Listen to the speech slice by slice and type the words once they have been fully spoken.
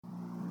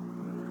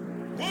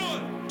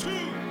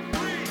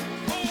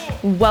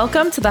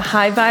Welcome to the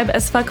High Vibe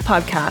as Fuck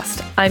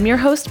podcast. I'm your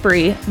host,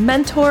 Bree,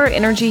 mentor,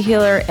 energy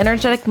healer,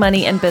 energetic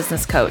money, and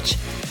business coach.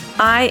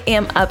 I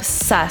am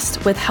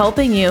obsessed with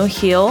helping you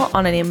heal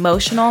on an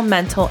emotional,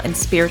 mental, and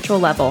spiritual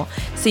level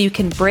so you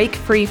can break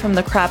free from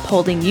the crap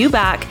holding you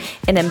back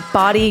and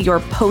embody your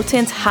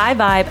potent high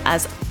vibe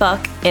as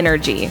fuck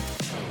energy.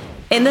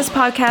 In this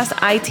podcast,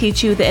 I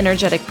teach you the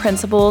energetic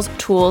principles,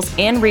 tools,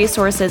 and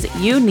resources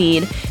you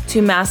need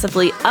to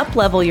massively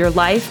up-level your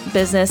life,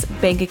 business,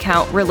 bank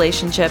account,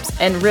 relationships,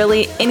 and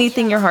really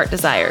anything your heart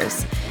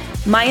desires.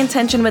 My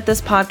intention with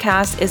this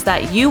podcast is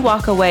that you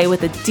walk away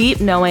with a deep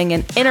knowing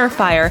and inner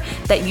fire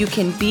that you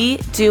can be,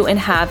 do, and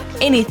have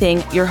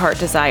anything your heart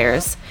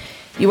desires.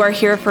 You are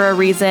here for a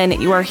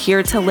reason. You are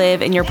here to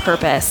live in your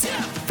purpose.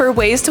 For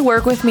ways to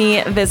work with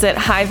me, visit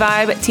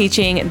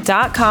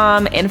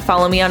highvibeteaching.com and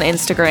follow me on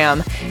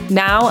Instagram.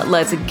 Now,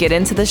 let's get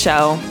into the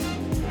show.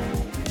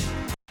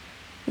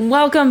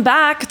 Welcome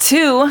back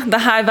to the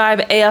High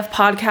Vibe AF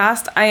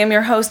podcast. I am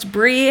your host,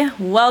 Bree.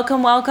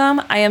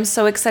 Welcome. I am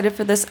so excited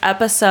for this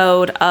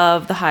episode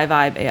of the High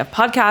Vibe AF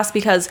podcast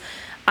because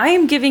I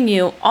am giving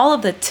you all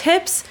of the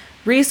tips,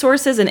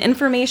 resources, and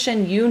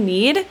information you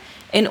need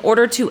in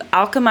order to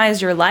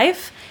alchemize your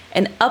life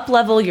and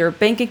up-level your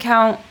bank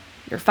account,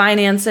 your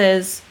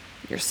finances,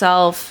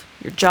 yourself,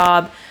 your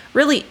job,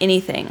 really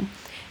anything.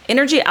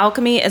 Energy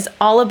alchemy is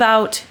all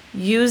about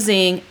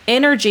using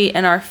energy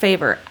in our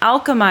favor,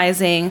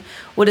 alchemizing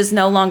what is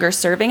no longer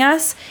serving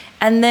us,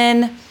 and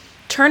then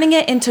turning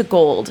it into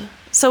gold.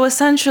 So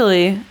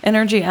essentially,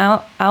 energy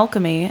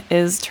alchemy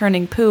is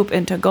turning poop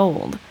into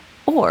gold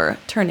or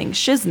turning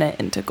shiznit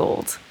into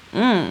gold.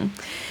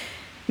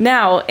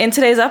 Now, in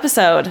today's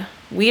episode,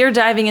 we are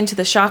diving into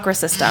the chakra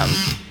system.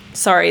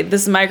 Sorry,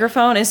 this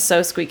microphone is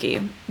so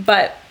squeaky,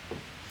 but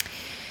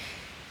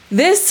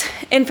this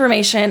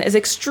information is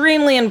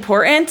extremely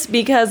important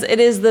because it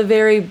is the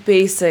very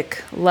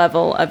basic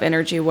level of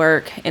energy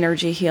work,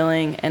 energy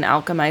healing, and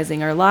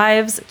alchemizing our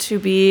lives to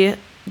be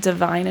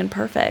divine and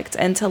perfect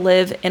and to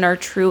live in our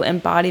true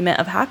embodiment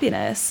of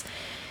happiness.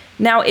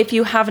 Now, if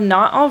you have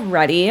not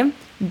already,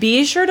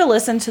 be sure to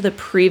listen to the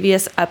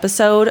previous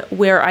episode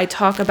where I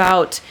talk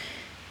about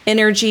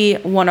Energy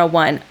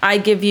 101. I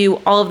give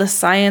you all of the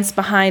science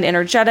behind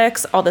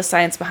energetics, all the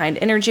science behind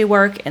energy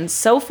work, and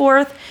so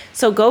forth.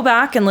 So go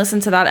back and listen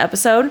to that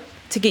episode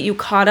to get you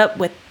caught up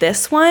with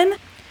this one.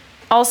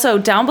 Also,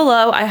 down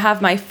below, I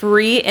have my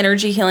free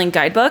energy healing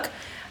guidebook.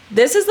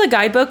 This is the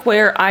guidebook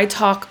where I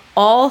talk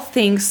all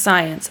things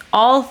science,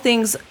 all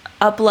things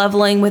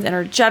up-leveling with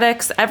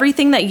energetics,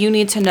 everything that you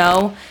need to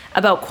know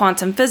about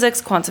quantum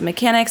physics, quantum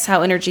mechanics,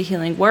 how energy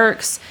healing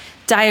works,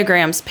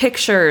 diagrams,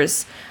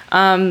 pictures,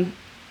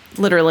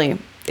 literally,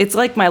 it's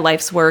like my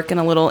life's work in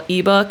a little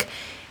ebook.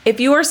 If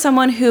you are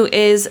someone who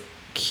is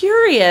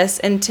curious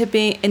and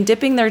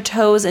dipping their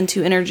toes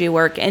into energy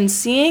work and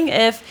seeing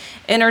if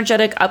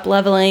energetic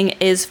up-leveling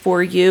is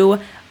for you,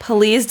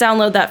 please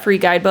download that free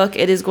guidebook.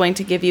 It is going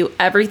to give you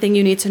everything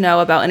you need to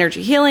know about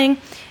energy healing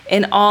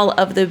and all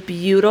of the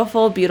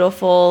beautiful,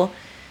 beautiful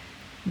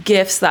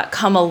gifts that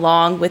come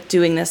along with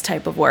doing this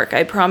type of work.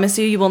 I promise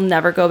you, you will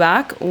never go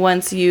back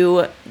once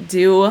you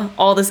do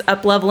all this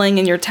up leveling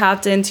and you're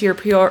tapped into your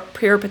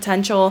pure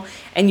potential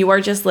and you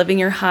are just living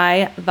your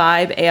high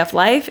vibe AF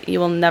life. You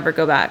will never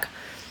go back.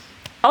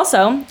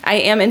 Also, I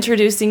am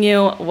introducing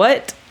you.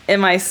 What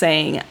am I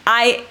saying?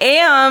 I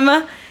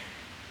am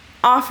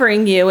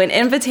offering you an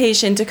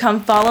invitation to come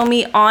follow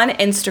me on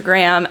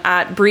Instagram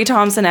at Bree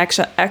Thompson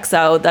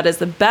XO. That is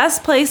the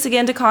best place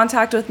again to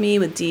contact with me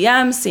with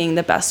DMs, seeing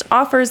the best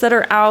offers that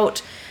are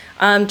out,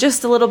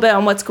 just a little bit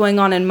on what's going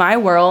on in my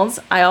world.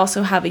 I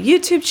also have a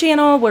YouTube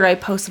channel where I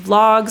post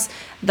vlogs.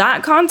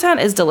 That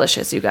content is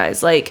delicious, you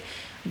guys. Like,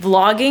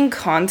 vlogging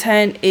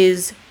content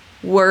is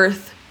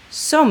worth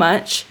so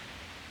much.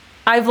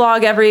 I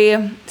vlog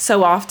every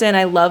so often.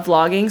 I love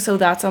vlogging, so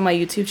that's on my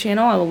YouTube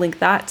channel. I will link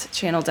that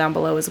channel down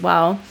below as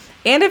well.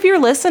 And if you're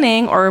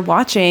listening or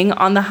watching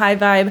on the High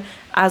Vibe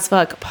as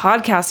Fuck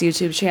podcast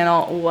YouTube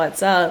channel,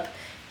 what's up?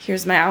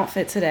 Here's my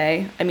outfit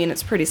today. I mean,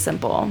 it's pretty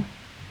simple,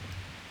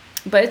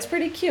 but it's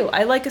pretty cute.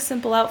 I like a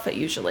simple outfit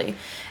usually.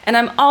 And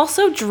I'm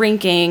also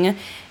drinking,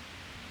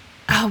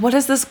 what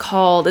is this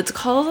called? It's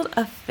called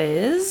a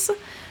fizz.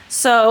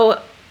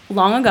 So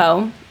long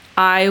ago,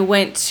 I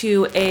went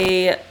to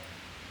a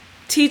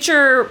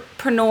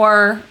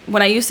teacherpreneur.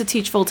 When I used to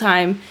teach full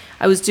time,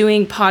 I was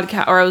doing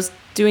I was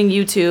doing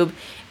YouTube,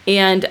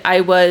 and I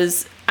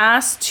was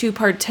asked to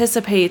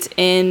participate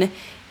in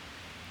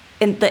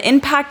the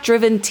Impact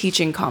Driven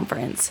Teaching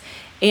Conference.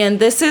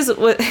 And this is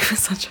what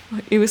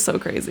it was so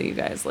crazy, you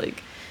guys.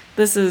 Like,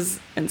 this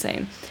is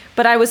insane.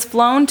 But I was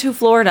flown to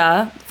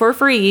Florida for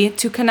free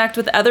to connect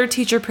with other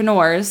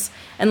teacherpreneurs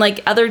and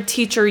like other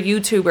teacher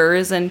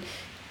YouTubers and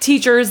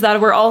teachers that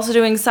were also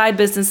doing side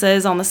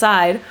businesses on the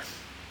side.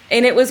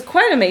 And it was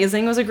quite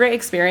amazing. It was a great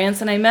experience.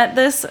 And I met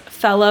this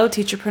fellow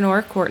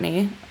teacherpreneur,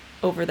 Courtney,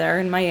 over there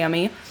in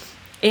Miami.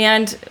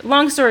 And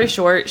long story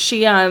short,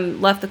 she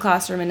left the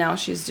classroom and now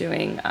she's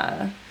doing,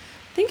 I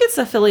think it's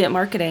affiliate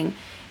marketing.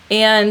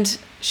 And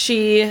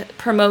she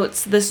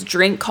promotes this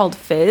drink called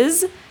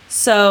Fizz.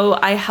 So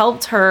I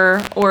helped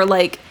her, or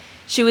like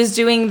she was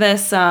doing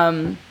this,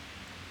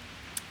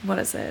 what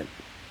is it?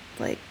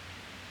 Like,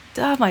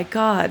 oh my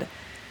God.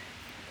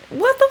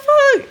 What the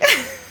fuck?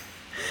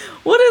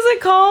 What is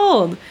it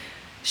called?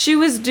 She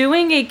was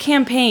doing a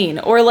campaign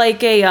or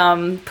like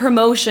a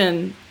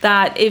promotion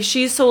that if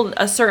she sold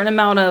a certain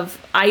amount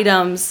of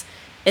items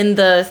in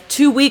the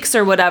 2 weeks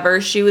or whatever,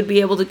 she would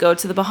be able to go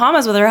to the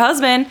Bahamas with her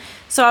husband.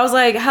 So I was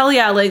like, hell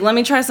yeah, like, let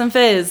me try some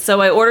Fizz.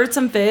 So I ordered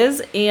some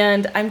Fizz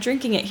and I'm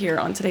drinking it here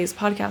on today's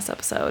podcast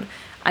episode.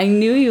 I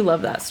knew you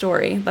loved that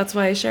story. That's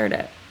why I shared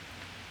it.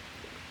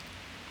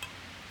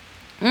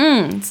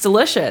 It's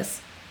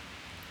delicious.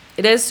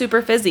 It is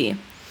super fizzy.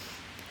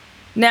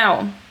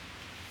 Now,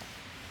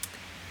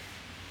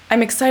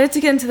 I'm excited to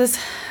get into this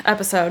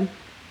episode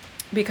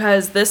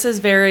because this is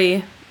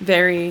very,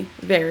 very,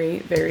 very,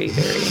 very,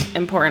 very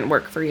important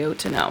work for you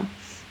to know.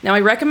 Now,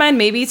 I recommend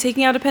maybe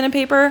taking out a pen and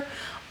paper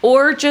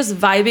or just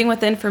vibing with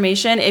the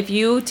information. If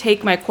you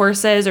take my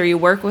courses or you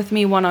work with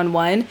me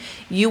one-on-one,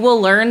 you will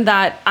learn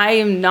that I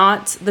am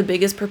not the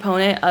biggest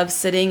proponent of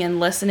sitting and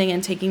listening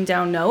and taking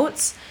down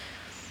notes.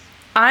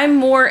 I'm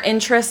more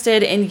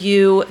interested in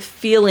you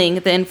feeling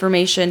the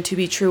information to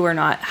be true or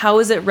not. How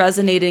is it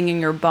resonating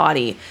in your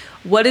body?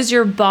 What is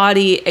your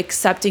body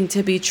accepting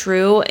to be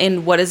true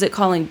and what is it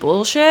calling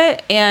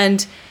bullshit?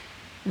 And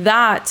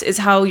that is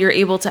how you're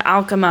able to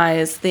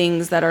alchemize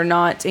things that are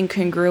not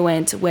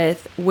incongruent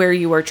with where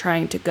you are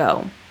trying to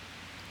go.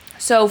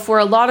 So for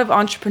a lot of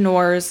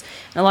entrepreneurs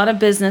and a lot of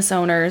business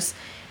owners,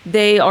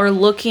 they are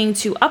looking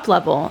to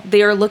up-level.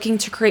 They are looking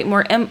to create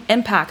more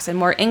impacts and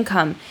more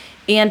income.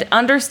 And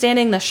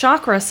understanding the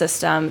chakra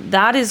system,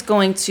 that is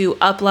going to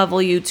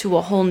up-level you to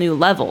a whole new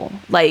level.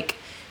 Like,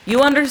 you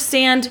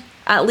understand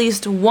at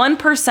least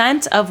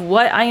 1% of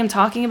what I am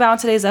talking about in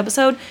today's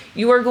episode,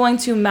 you are going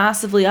to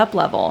massively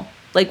up-level,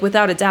 like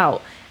without a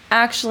doubt.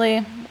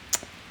 Actually,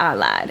 I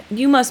lied.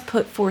 You must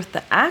put forth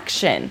the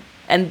action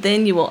and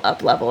then you will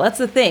up-level. That's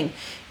the thing.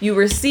 You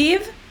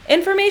receive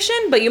information,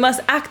 but you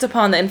must act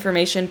upon the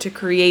information to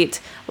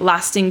create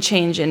lasting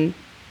change and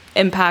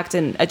impact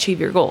and achieve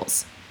your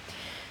goals.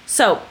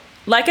 So,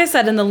 like I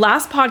said, in the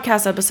last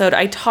podcast episode,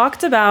 I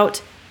talked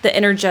about the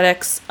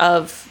energetics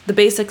of the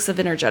basics of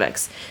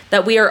energetics,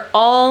 that we are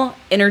all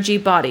energy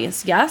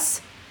bodies.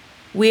 Yes,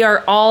 we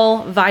are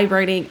all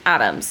vibrating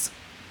atoms.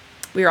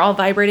 We are all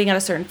vibrating at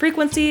a certain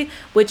frequency,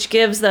 which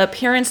gives the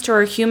appearance to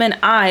our human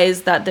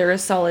eyes that there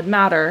is solid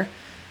matter,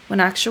 when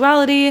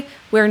actuality,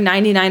 we're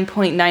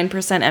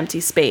 99.9%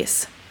 empty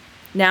space.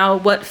 Now,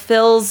 what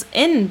fills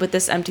in with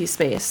this empty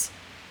space?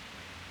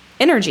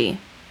 Energy.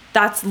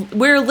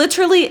 We're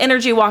literally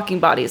energy walking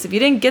bodies. If you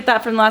didn't get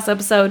that from the last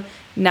episode,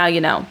 now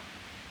you know.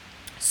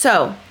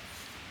 So,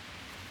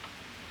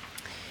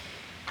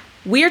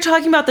 we are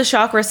talking about the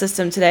chakra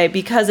system today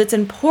because it's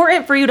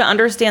important for you to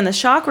understand the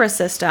chakra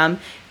system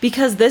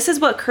because this is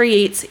what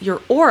creates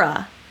your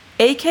aura,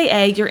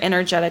 aka your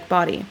energetic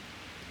body.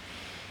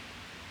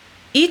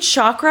 Each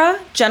chakra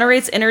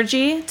generates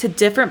energy to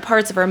different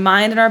parts of our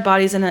mind and our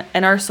bodies and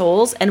our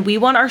souls, and we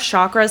want our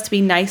chakras to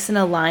be nice and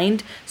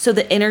aligned so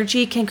the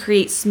energy can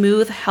create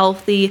smooth,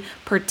 healthy,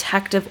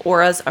 protective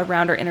auras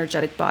around our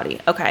energetic body.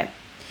 Okay.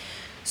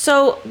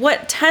 So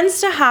what tends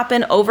to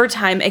happen over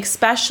time,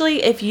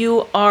 especially if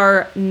you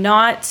are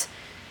not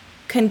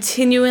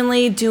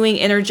continually doing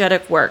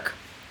energetic work,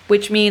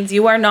 which means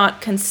you are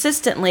not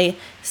consistently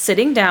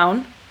sitting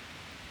down,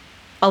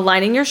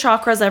 aligning your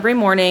chakras every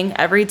morning,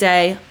 every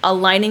day,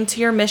 aligning to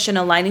your mission,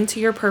 aligning to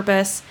your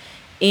purpose,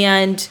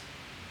 and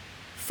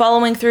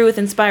following through with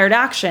inspired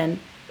action.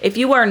 If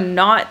you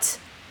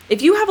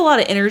have a lot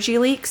of energy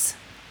leaks,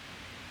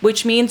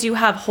 which means you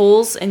have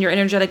holes in your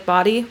energetic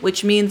body,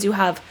 which means you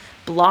have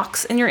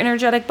blocks in your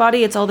energetic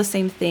body, it's all the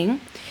same thing.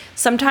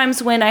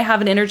 Sometimes when I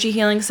have an energy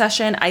healing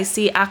session, I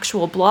see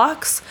actual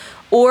blocks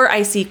or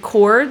I see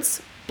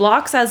cords,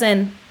 blocks as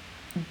in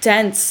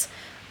dense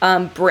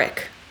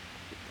brick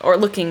or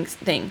looking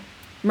thing.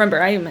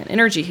 Remember, I am an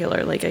energy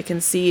healer. Like I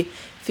can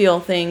feel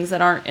things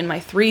that aren't in my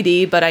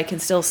 3D, but I can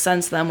still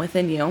sense them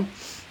within you.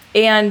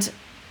 And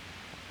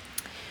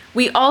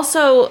we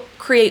also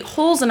create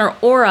holes in our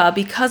aura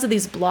because of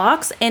these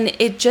blocks, and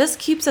it just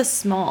keeps us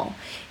small.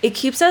 It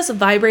keeps us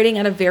vibrating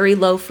at a very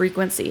low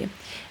frequency.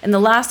 In the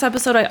last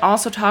episode, I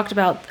also talked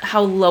about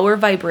how lower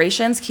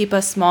vibrations keep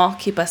us small,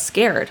 keep us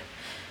scared.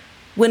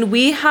 When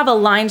we have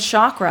aligned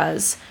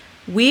chakras,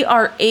 we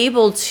are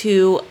able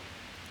to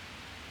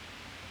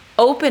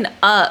open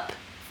up.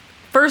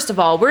 First of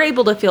all, we're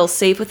able to feel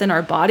safe within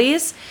our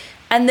bodies,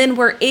 and then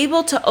we're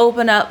able to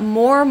open up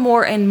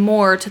more and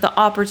more to the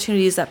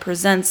opportunities that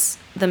presents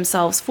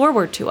themselves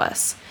forward to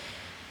us.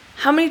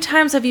 How many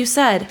times have you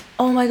said,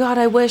 oh my God,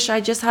 I wish I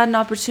just had an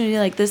opportunity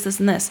like this,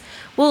 and this?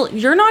 Well,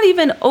 you're not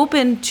even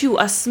open to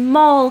a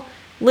small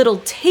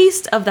little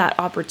taste of that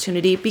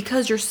opportunity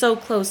because you're so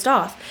closed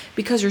off,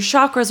 because your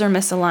chakras are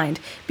misaligned,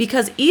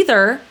 because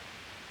either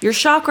your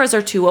chakras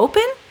are too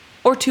open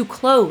or too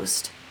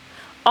closed.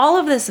 All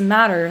of this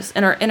matters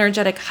in our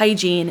energetic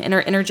hygiene, in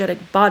our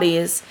energetic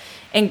bodies,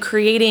 and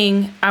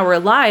creating our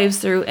lives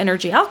through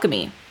energy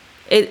alchemy.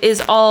 It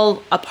is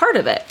all a part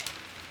of it.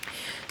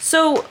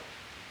 So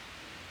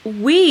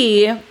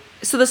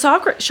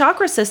the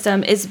chakra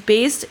system is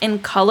based in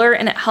color,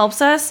 and it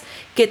helps us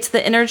get to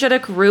the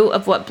energetic root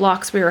of what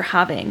blocks we are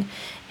having.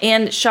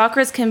 And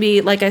chakras can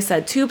be, like I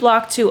said, 2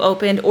 blocked, 2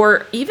 opened,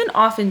 or even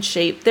off in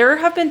shape. There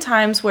have been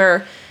times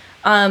where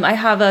I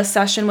have a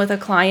session with a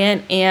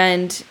client,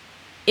 and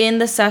in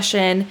the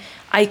session,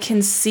 I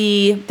can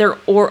see their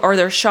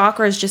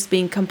chakras just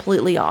being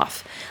completely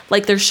off.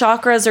 Like their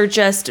chakras are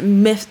just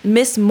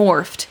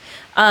mismorphed.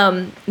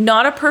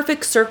 Not a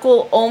perfect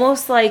circle,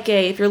 almost like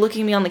if you're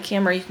looking at me on the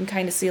camera, you can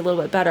kind of see a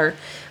little bit better,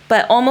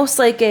 but almost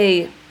like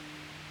a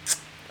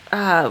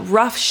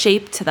rough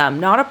shape to them,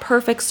 not a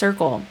perfect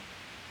circle.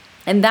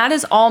 And that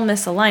is all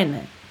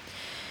misalignment.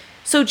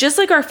 So just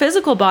like our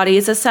physical body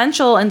is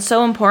essential and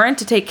so important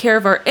to take care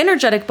of our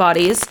energetic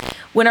bodies,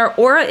 when our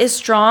aura is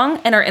strong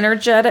and our and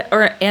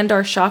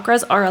our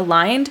chakras are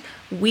aligned,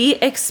 we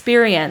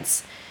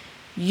experience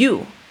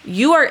you.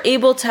 You are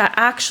able to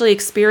actually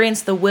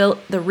experience the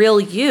real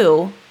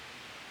you,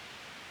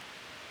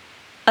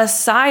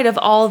 aside of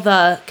all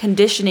the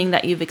conditioning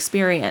that you've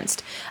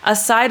experienced,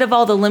 aside of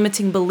all the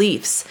limiting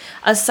beliefs,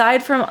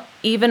 aside from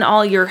even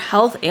all your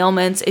health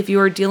ailments, if you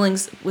are dealing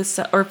with,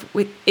 or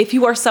if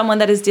you are someone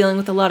that is dealing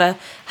with a lot of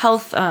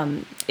health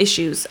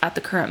issues at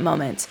the current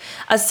moment,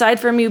 aside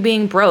from you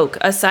being broke,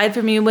 aside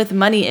from you with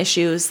money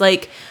issues,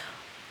 like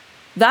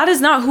that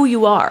is not who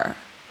you are.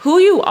 Who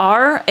you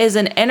are is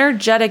an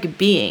energetic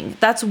being.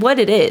 That's what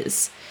it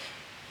is.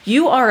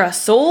 You are a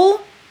soul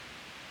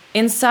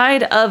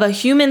inside of a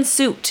human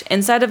suit,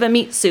 inside of a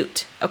meat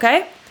suit,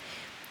 okay?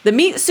 The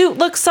meat suit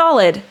looks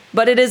solid,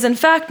 but it is in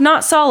fact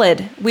not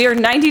solid. We are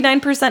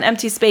 99%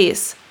 empty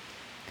space.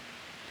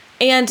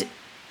 And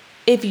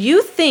if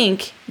you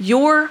think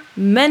your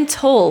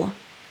mental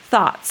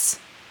thoughts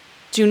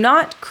do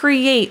not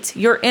create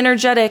your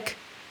energetic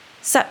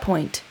set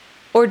point,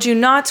 or do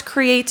not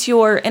create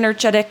your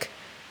energetic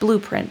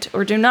blueprint,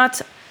 or do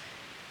not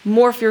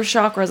morph your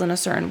chakras in a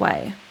certain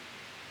way,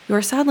 you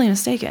are sadly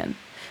mistaken.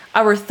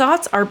 Our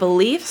thoughts, our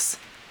beliefs,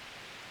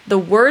 the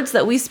words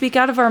that we speak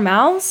out of our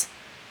mouths,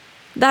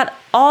 that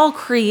all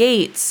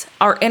creates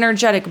our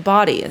energetic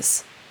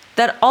bodies.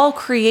 That all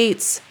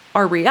creates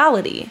our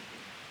reality.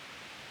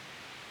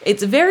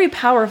 It's very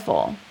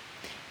powerful.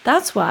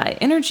 That's why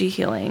energy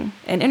healing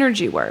and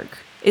energy work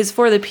is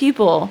for the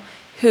people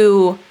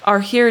who are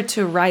here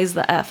to rise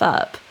the F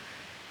up,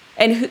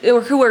 and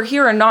who are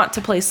here not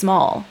to play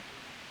small.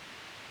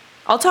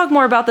 I'll talk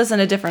more about this in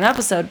a different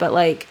episode, but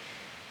like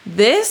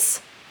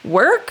this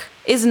work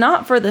is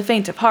not for the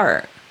faint of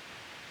heart.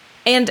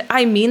 And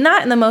I mean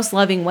that in the most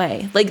loving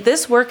way. Like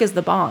this work is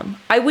the bomb.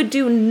 I would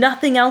do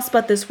nothing else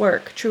but this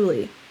work,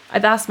 truly.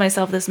 I've asked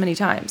myself this many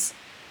times.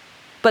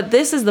 But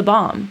this is the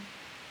bomb.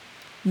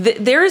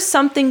 There is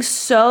something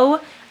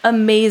so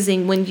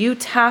amazing when you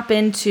tap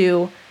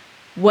into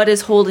what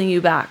is holding you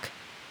back.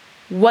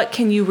 What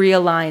can you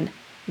realign?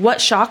 What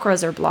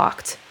chakras are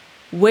blocked?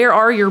 Where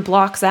are your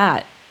blocks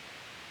at?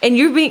 And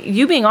you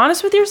being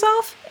honest with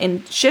yourself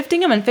and shifting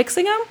them and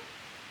fixing them,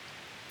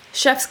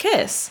 chef's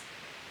kiss.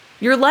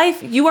 Your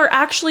life, you are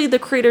actually the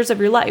creators of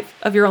your life,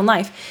 of your own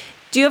life.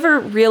 Do you ever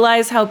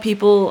realize how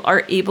people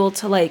are able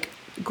to like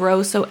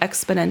grow so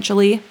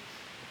exponentially,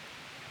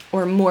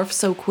 or morph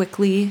so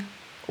quickly,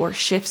 or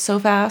shift so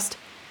fast?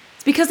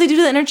 It's because they do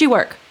the energy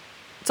work.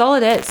 That's all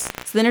it is.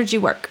 It's the energy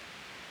work.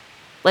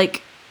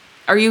 Like,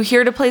 are you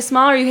here to play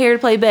small, or are you here to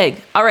play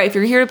big? All right, if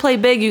you're here to play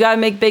big, you got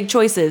to make big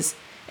choices.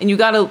 And you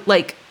got to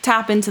like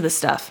tap into this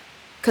stuff.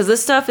 Because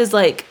this stuff is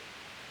like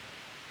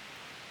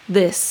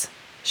this,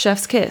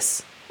 chef's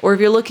kiss. Or if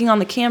you're looking on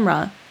the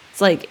camera,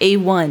 it's like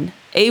A1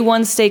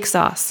 steak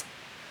sauce.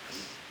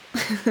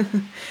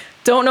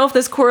 Don't know if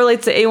this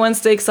correlates to A1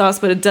 steak sauce,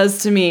 but it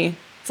does to me.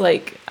 It's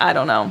like, I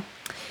don't know.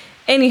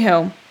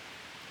 Anyhow,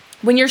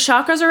 when your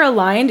chakras are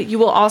aligned, you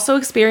will also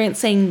experience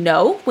saying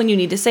no when you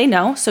need to say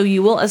no. So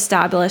you will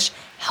establish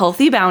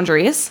healthy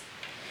boundaries.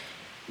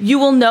 You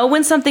will know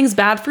when something's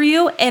bad for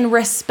you and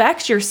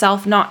respect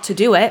yourself not to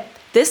do it.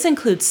 This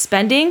includes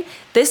spending.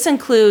 This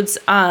includes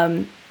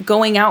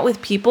going out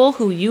with people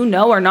who you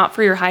know are not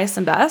for your highest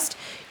and best.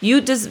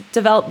 You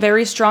develop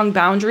very strong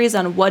boundaries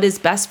on what is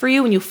best for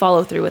you when you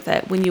follow through with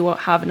it, when you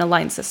have an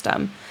aligned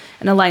system,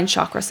 an aligned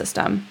chakra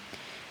system.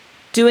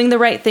 Doing the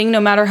right thing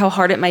no matter how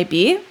hard it might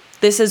be.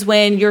 This is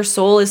when your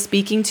soul is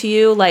speaking to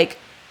you like,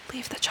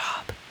 leave the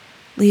job,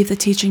 leave the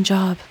teaching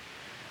job,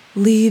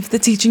 leave the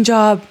teaching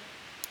job.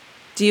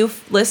 Do you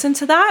listen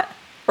to that?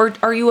 Or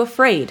are you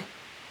afraid?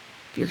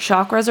 If your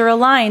chakras are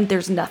aligned,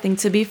 there's nothing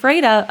to be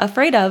afraid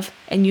of,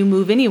 and you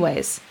move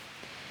anyways.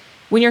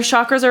 When your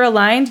chakras are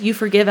aligned, you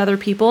forgive other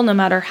people no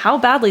matter how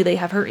badly they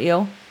have hurt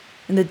you,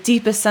 in the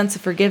deepest sense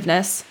of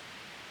forgiveness.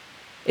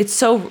 It's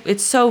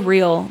so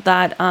real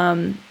that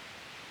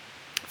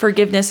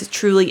forgiveness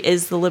truly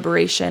is the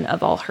liberation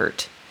of all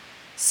hurt.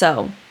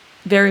 So,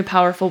 very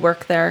powerful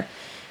work there.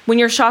 When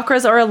your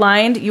chakras are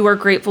aligned, you are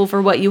grateful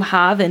for what you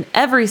have in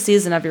every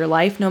season of your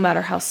life, no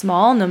matter how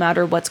small, no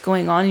matter what's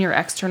going on in your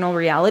external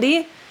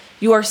reality.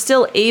 You are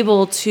still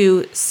able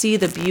to see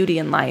the beauty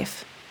in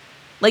life.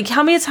 Like,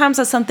 how many times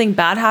has something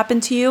bad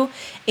happened to you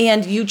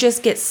and you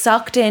just get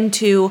sucked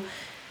into,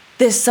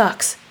 this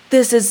sucks,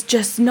 this is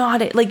just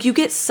not it. Like, you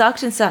get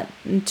sucked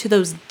into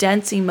those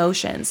dense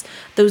emotions,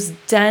 those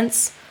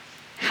dense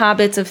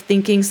habits of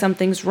thinking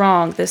something's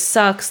wrong. This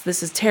sucks,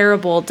 this is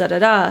terrible,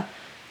 da-da-da.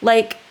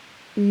 Like,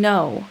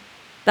 no,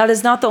 that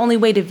is not the only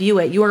way to view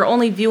it. You are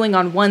only viewing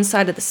on one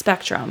side of the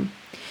spectrum.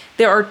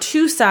 There are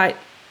two sides.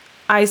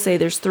 I say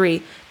there's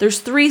three. There's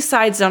three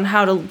sides on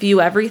how to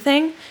view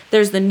everything.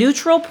 There's the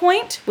neutral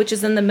point, which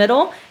is in the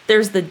middle.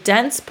 There's the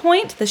dense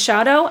point, the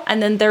shadow. And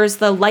then there's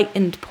the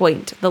lightened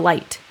point, the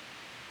light.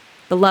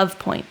 The love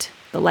point,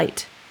 the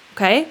light.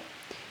 Okay?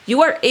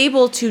 You are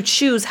able to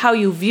choose how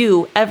you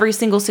view every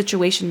single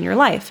situation in your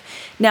life.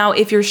 Now,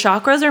 if your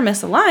chakras are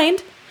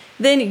misaligned,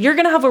 then you're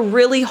going to have a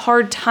really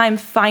hard time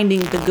finding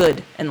the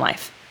good in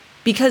life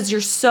because you're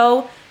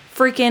so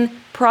freaking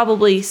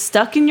probably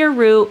stuck in your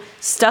root,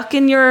 stuck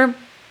in your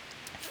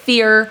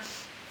fear,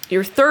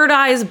 your third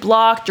eye is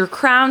blocked, your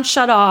crown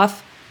shut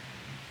off.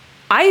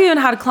 I even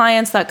had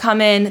clients that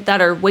come in that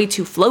are way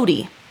too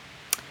floaty.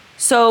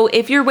 So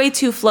if you're way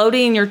too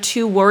floaty and you're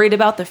too worried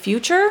about the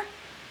future,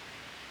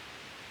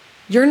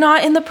 you're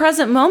not in the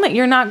present moment.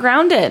 You're not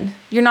grounded.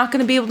 You're not going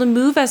to be able to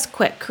move as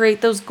quick,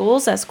 create those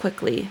goals as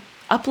quickly,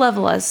 up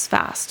level as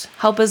fast,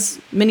 help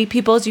as many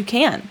people as you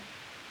can,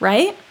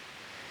 right?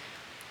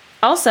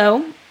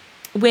 Also,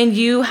 when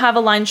you have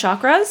aligned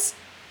chakras,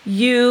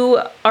 you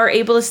are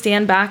able to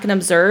stand back and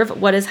observe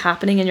what is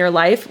happening in your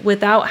life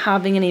without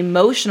having an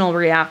emotional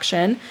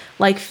reaction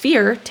like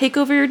fear take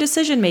over your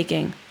decision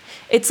making.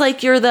 It's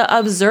like you're the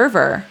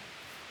observer.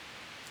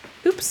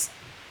 Oops.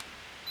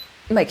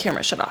 My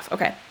camera shut off.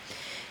 Okay.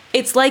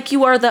 It's like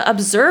you are the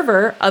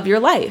observer of your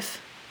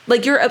life.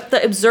 Like you're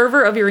the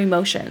observer of your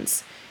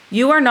emotions.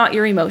 You are not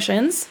your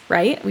emotions,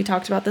 right? We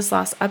talked about this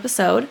last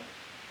episode.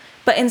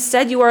 But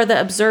instead, you are the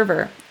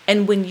observer.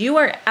 And when you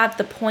are at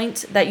the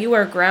point that you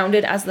are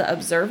grounded as the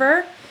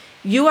observer,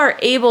 you are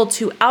able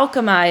to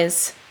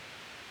alchemize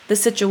the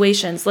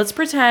situations. Let's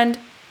pretend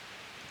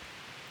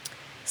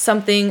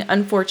something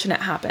unfortunate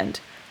happened.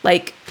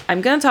 Like,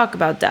 I'm going to talk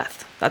about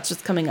death. That's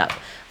just coming up.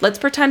 Let's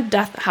pretend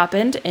death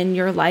happened in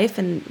your life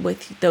and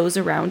with those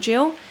around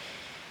you.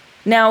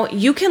 Now,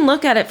 you can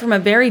look at it from a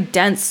very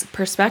dense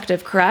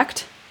perspective,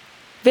 correct?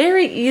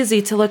 Very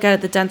easy to look at it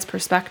the dense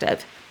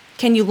perspective.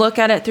 Can you look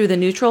at it through the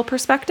neutral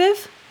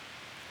perspective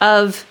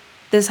of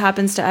this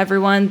happens to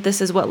everyone,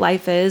 this is what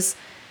life is,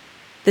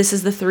 this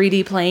is the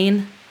 3D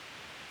plane?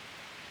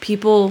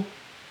 People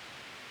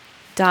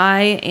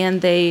die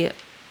and I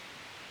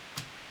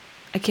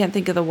can't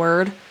think of the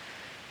word,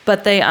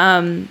 but they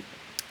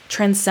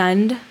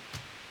transcend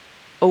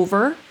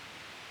over.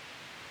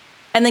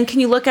 And then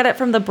can you look at it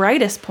from the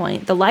brightest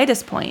point, the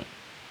lightest point,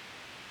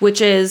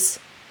 which is,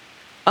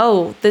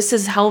 oh, this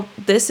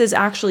is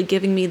actually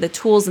giving me the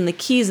tools and the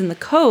keys and the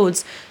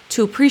codes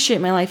to appreciate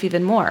my life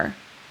even more.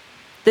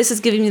 This is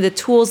giving me the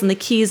tools and the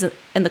keys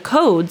and the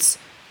codes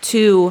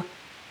to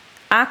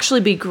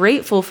actually be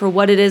grateful for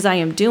what it is I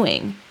am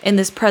doing in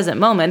this present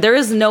moment. There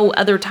is no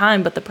other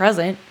time but the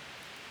present.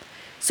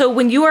 So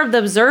when you are the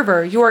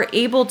observer, you are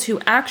able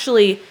to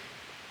actually,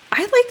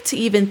 I like to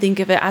even think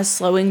of it as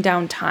slowing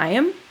down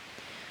time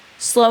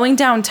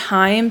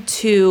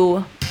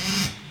to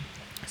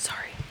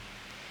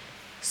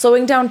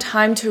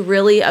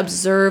really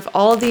observe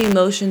all the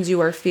emotions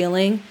you are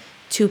feeling,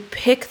 to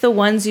pick the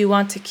ones you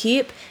want to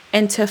keep,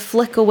 and to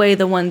flick away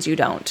the ones you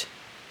don't.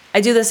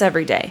 I do this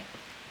every day,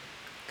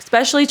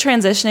 especially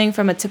transitioning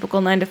from a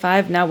typical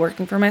 9-to-5, now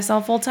working for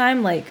myself full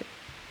time. Like,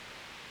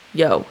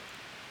 yo,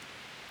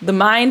 the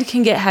mind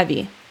can get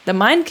heavy. The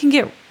mind can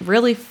get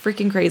really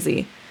freaking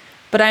crazy,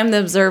 but I'm the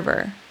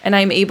observer and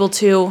I'm able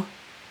to,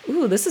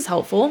 ooh, this is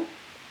helpful.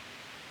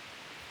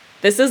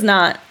 This is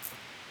not.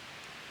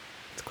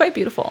 It's quite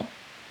beautiful.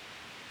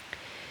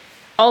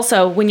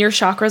 Also, when your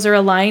chakras are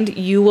aligned,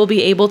 you will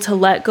be able to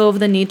let go of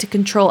the need to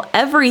control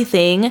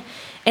everything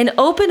and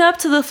open up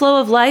to the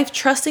flow of life,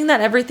 trusting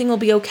that everything will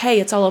be okay.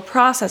 It's all a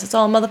process. It's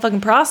all a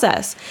motherfucking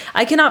process.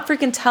 I cannot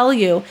freaking tell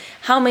you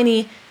how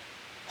many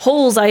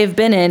holes I have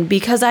been in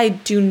because I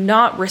do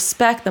not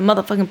respect the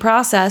motherfucking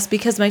process,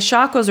 because my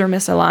chakras are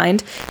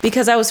misaligned,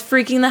 because I was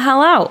freaking the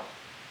hell out.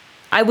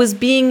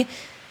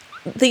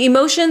 My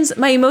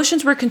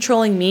emotions were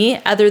controlling me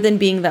other than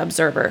being the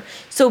observer.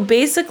 So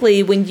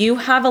basically, when you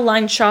have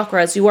aligned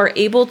chakras, you are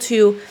able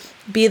to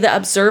be the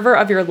observer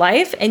of your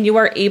life, and you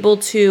are able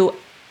to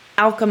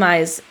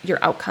alchemize your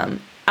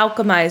outcome,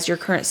 alchemize your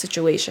current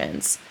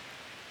situations.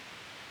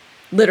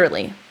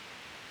 Literally.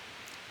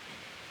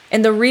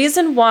 And the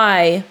reason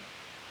why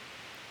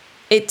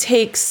it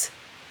takes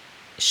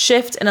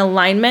shift and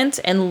alignment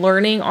and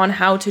learning on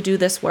how to do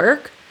this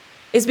work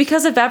is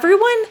because if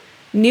everyone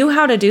knew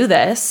how to do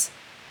this,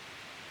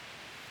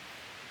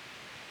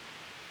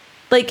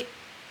 like,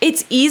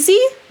 it's easy.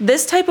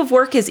 This type of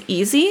work is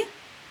easy,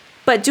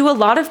 But do a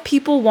lot of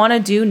people want to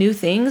do new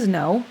things?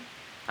 No.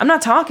 I'm not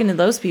talking to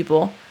those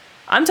people.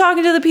 I'm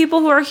talking to the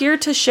people who are here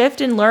to shift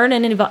and learn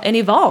and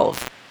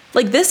evolve.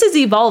 Like, this is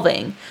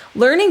evolving.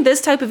 Learning this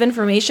type of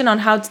information on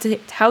how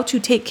to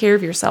take care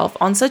of yourself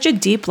on such a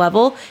deep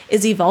level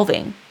is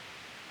evolving.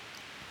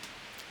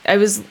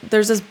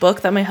 There's this book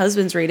that my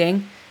husband's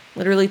reading,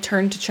 literally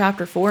turned to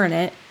chapter 4 in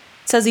it.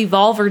 It says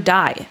evolve or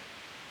die.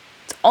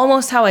 It's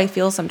almost how I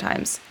feel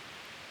sometimes,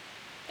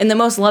 in the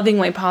most loving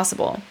way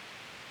possible.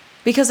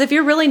 Because if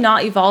you're really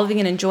not evolving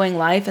and enjoying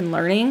life and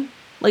learning,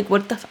 like,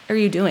 what the are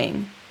you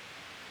doing?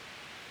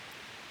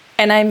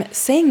 And I'm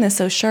saying this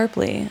so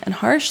sharply and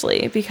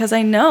harshly because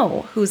I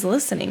know who's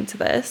listening to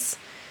this.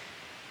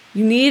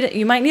 You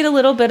might need a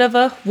little bit of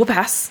a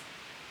whoop-ass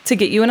to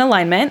get you in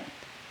alignment,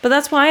 but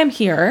that's why I'm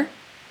here.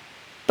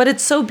 But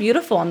it's so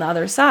beautiful on the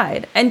other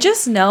side. And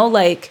just know,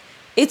 like,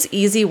 it's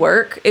easy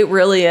work. It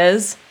really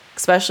is,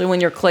 especially when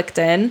you're clicked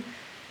in.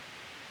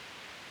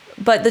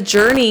 But the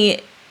journey,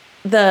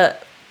 the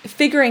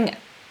figuring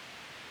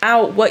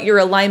out what your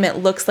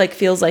alignment looks like,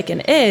 feels like,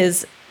 and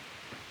is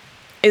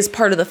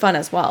part of the fun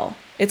as well.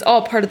 It's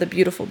all part of the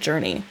beautiful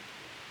journey.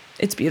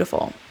 It's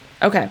beautiful.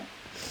 Okay.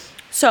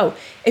 So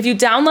if you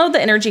download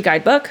the energy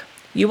guidebook,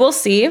 you will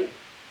see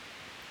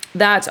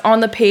that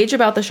on the page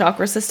about the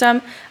chakra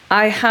system,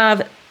 I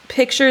have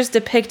pictures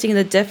depicting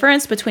the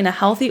difference between a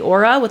healthy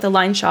aura with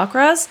aligned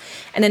chakras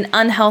and an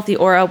unhealthy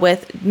aura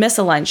with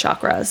misaligned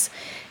chakras.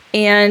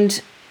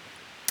 And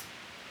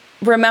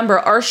remember,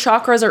 our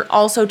chakras are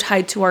also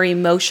tied to our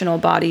emotional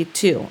body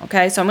too,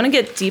 okay? So I'm going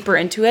to get deeper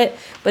into it,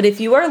 but if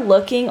you are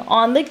looking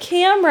on the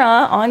camera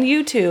on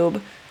YouTube,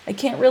 I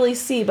can't really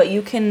see, but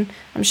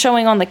I'm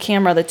showing on the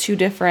camera the two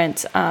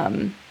different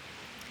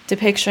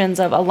depictions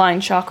of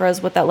aligned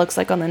chakras, what that looks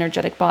like on the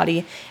energetic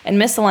body,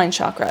 and misaligned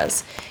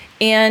chakras.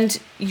 And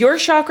your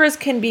chakras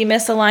can be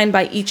misaligned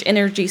by each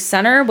energy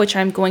center, which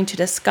I'm going to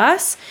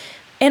discuss,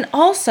 and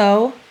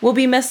also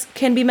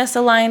can be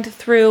misaligned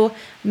through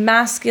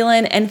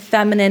masculine and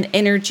feminine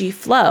energy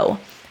flow,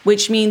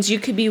 which means you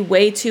could be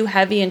way too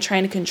heavy and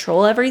trying to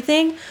control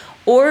everything,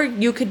 or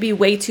you could be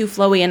way too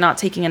flowy and not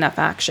taking enough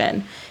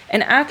action.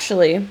 And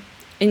actually,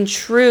 in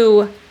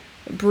true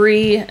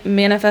Bree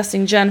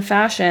Manifesting Jen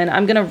fashion,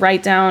 I'm going to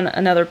write down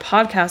another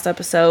podcast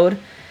episode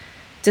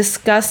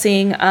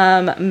discussing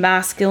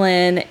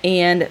masculine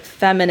and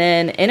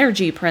feminine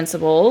energy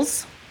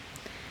principles,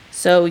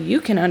 so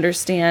you can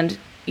understand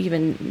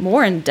even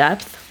more in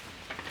depth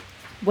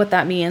what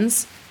that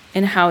means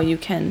and how you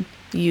can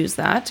use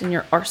that in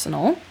your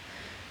arsenal.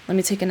 Let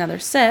me take another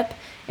sip,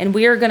 and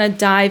we are going to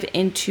dive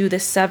into the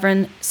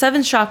seven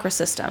chakra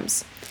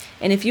systems.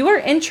 And if you are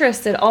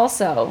interested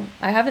also,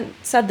 I haven't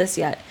said this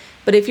yet,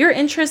 but if you're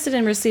interested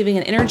in receiving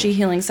an energy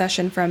healing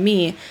session from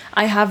me,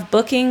 I have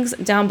bookings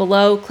down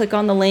below. Click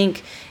on the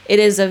link. It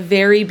is a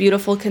very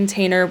beautiful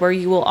container where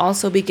you will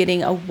also be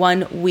getting a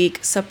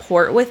 1-week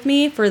support with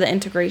me for the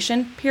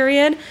integration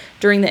period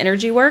during the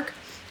energy work.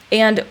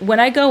 And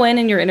when I go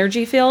in your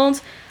energy field,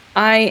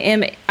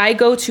 I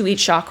go to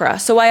each chakra.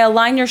 So I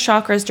align your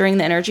chakras during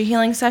the energy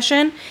healing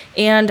session,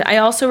 and I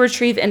also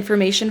retrieve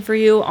information for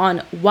you on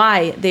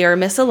why they are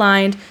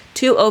misaligned,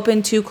 too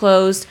open, too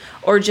closed,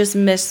 or just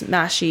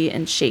mismatchy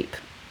in shape.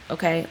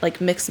 Okay, like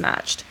mixed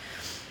matched.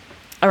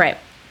 All right.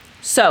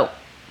 So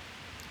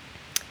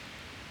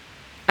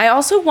I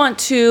also want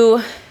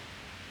to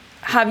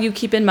have you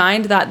keep in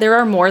mind that there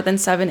are more than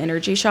 7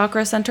 energy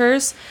chakra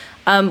centers.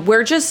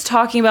 We're just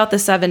talking about the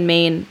 7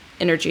 main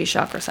energy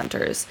chakra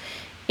centers.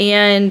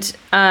 And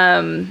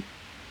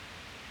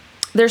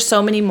there's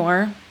so many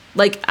more.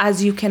 Like,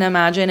 as you can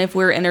imagine, if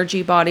we're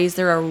energy bodies,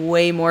 there are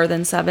way more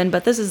than 7,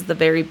 but this is the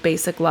very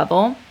basic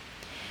level.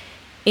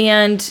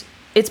 And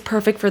it's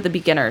perfect for the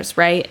beginners,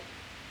 right?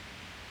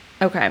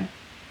 Okay.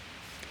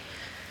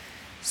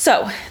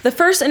 So the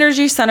first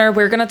energy center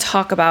we're going to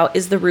talk about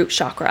is the root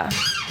chakra.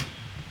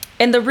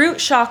 And the root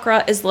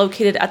chakra is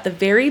located at the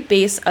very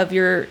base of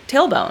your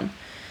tailbone.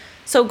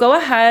 So go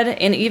ahead,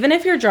 and even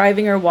if you're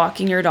driving or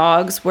walking your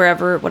dogs,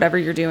 whatever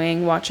you're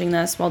doing, watching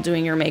this while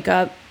doing your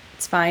makeup,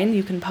 it's fine.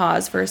 You can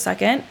pause for a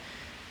second,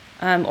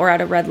 or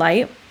at a red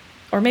light,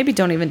 or maybe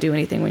don't even do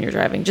anything when you're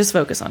driving. Just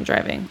focus on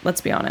driving.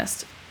 Let's be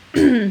honest.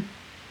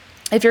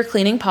 If you're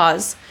cleaning,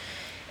 pause.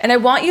 And I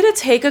want you to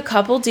take a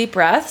couple deep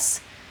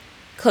breaths,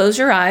 close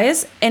your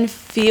eyes, and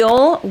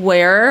feel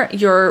where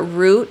your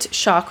root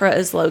chakra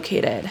is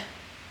located.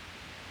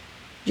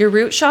 Your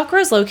root chakra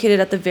is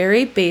located at the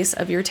very base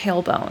of your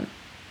tailbone.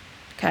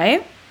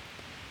 Okay?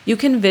 You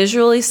can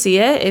visually see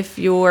it. If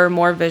you're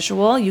more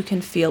visual, you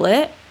can feel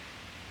it.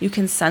 You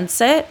can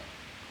sense it.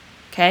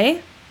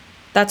 Okay?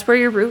 That's where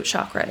your root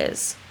chakra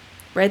is,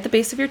 right at the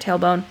base of your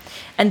tailbone.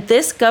 And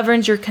this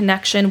governs your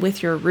connection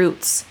with your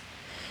roots.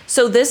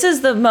 So this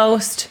is the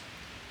most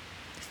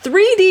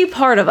 3D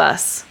part of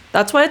us.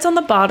 That's why it's on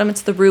the bottom.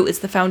 It's the root. It's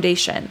the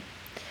foundation.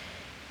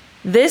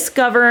 This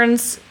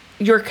governs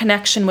your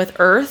connection with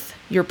earth,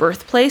 your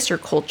birthplace, your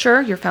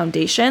culture, your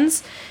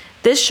foundations.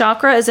 This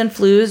chakra is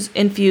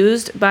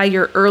infused by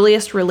your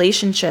earliest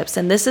relationships,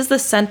 and this is the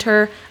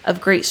center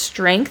of great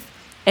strength,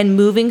 and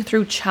moving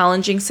through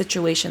challenging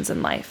situations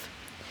in life.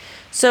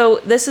 So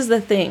this is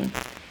the thing.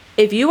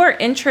 If you are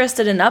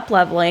interested in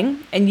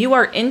up-leveling and you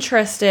are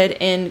interested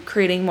in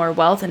creating more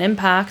wealth and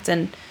impact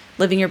and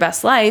living your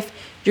best life,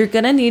 you're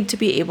going to need to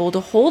be able to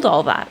hold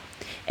all that.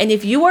 And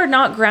if you are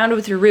not grounded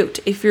with your root,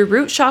 if your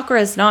root chakra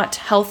is not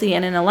healthy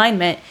and in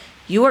alignment,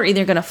 you are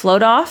either going to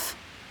float off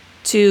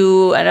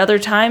to another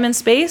time and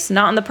space,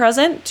 not in the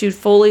present, to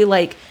fully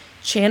like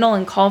channel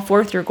and call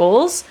forth your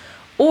goals,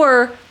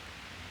 or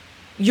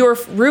your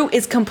root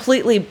is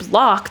completely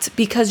blocked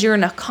because you're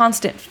in a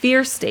constant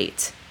fear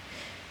state.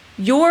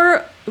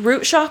 Your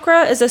root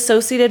chakra is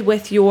associated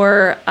with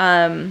your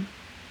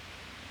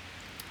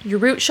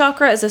root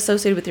chakra is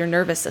associated with your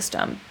nervous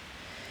system.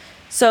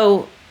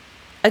 So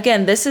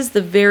again, this is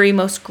the very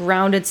most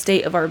grounded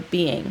state of our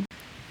being.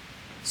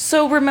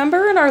 So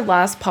remember in our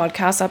last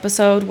podcast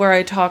episode where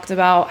I talked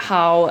about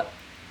how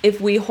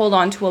if we hold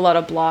on to a lot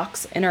of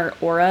blocks in our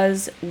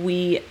auras,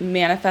 we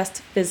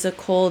manifest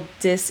physical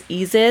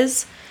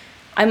dis-eases.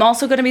 I'm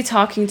also going to be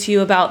talking to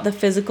you about the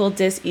physical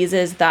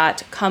dis-eases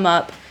that come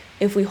up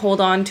if we hold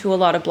on to a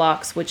lot of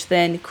blocks, which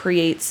then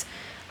creates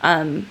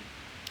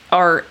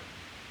our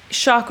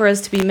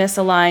chakras to be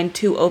misaligned,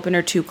 too open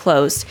or too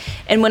closed.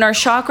 And when our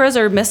chakras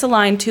are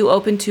misaligned, too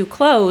open, too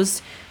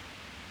closed,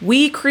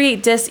 we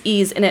create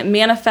dis-ease and it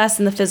manifests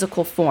in the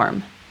physical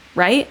form,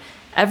 right?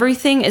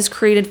 Everything is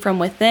created from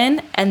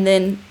within and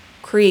then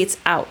creates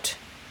out.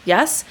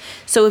 Yes?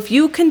 So if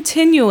you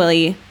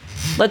continually,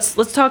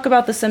 let's talk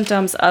about the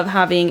symptoms of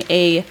having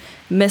a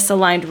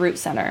misaligned root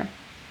center.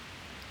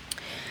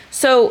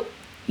 So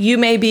you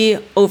may be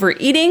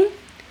overeating,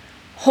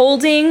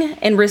 holding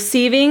and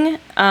receiving,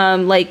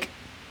 like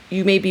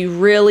you may be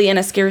really in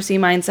a scarcity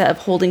mindset of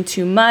holding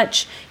too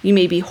much. You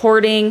may be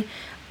hoarding.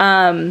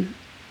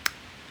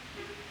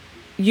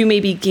 You may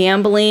be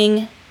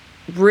gambling,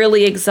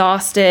 really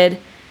exhausted,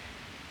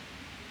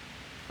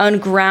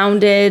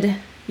 ungrounded.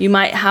 You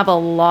might have a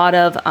lot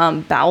of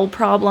bowel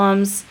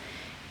problems,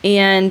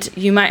 and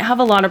you might have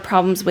a lot of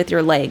problems with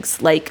your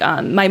legs. Like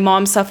my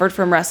mom suffered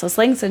from restless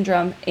leg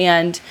syndrome,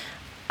 and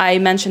I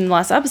mentioned in the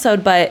last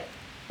episode, but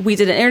we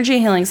did an energy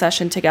healing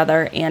session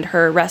together, and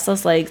her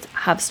restless legs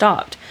have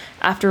stopped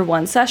after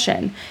one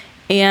session,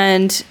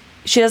 and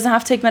she doesn't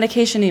have to take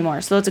medication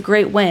anymore. So it's a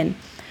great win.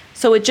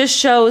 So it just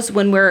shows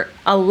when we're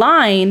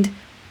aligned,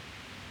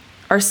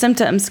 our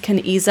symptoms can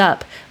ease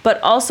up.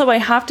 But also I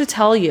have to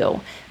tell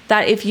you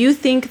that if you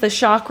think the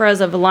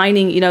chakras of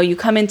aligning, you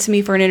come into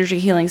me for an energy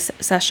healing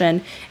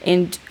session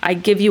and I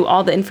give you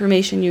all the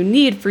information you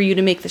need for you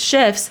to make the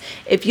shifts.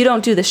 If you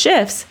don't do the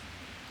shifts,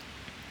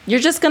 you're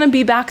just going to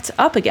be backed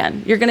up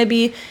again. You're going to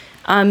be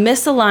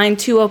misaligned,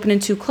 too open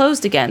and too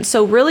closed again.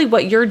 So really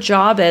what your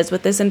job is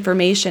with this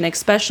information,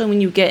 especially when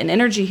you get an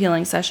energy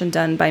healing session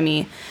done by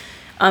me,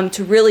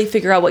 to really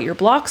figure out what your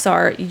blocks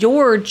are,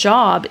 your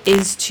job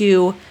is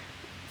to,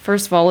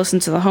 first of all, listen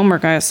to the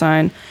homework I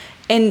assign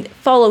and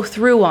follow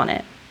through on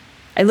it.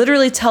 I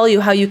literally tell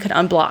you how you can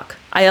unblock.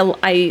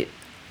 I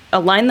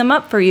align them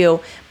up for you,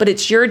 but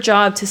it's your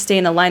job to stay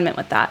in alignment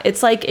with that.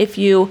 It's like if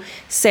you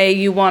say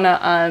you want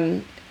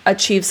to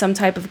achieve some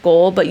type of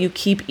goal, but you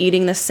keep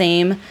eating the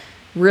same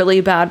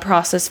really bad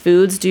processed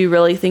foods. Do you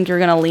really think you're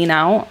going to lean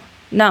out?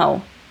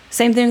 No.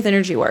 Same thing with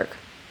energy work.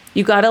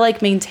 You got to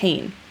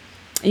maintain.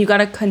 You got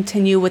to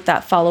continue with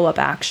that follow-up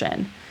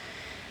action.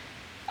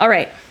 All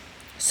right.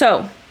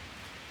 So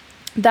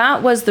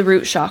that was the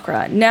root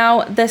chakra.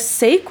 Now the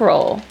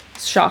sacral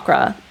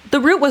chakra,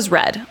 the root was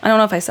red. I don't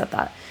know if I said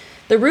that.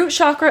 The root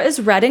chakra is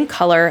red in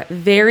color,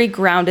 very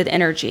grounded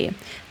energy.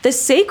 The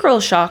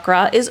sacral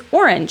chakra is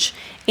orange,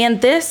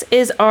 and this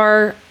is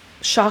our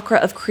chakra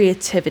of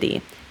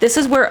creativity. This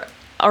is where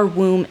our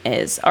womb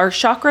is. Our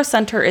chakra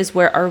center is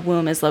where our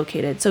womb is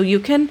located. So you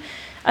can,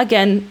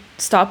 again,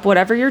 stop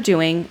whatever you're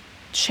doing,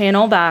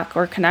 channel back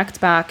or connect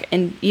back,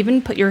 and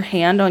even put your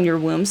hand on your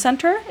womb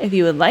center if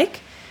you would like.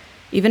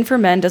 Even for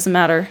men, doesn't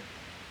matter.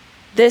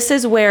 This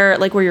is where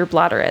your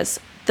bladder is.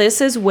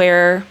 This is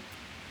where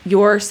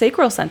your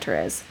sacral center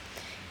is.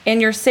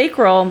 And your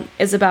sacral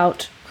is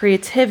about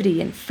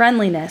creativity and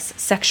friendliness,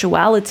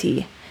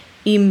 sexuality,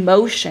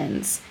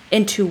 emotions,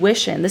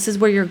 intuition. This is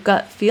where your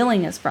gut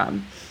feeling is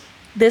from.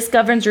 This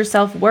governs your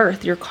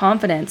self-worth, your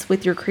confidence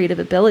with your creative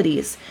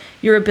abilities,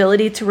 your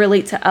ability to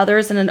relate to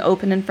others in an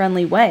open and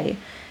friendly way.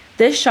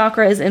 This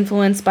chakra is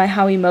influenced by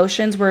how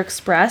emotions were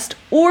expressed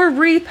or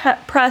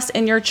repressed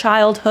in your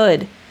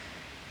childhood.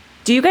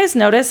 Do you guys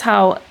notice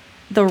how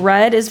the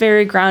red is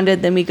very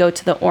grounded, then we go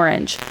to the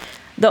orange?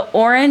 The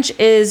orange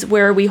is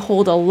where we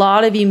hold a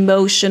lot of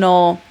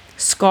emotional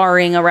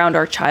scarring around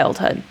our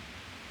childhood.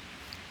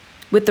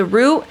 With the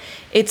root,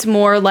 it's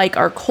more like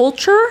our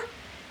culture.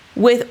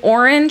 With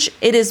orange,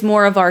 it is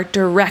more of our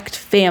direct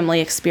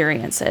family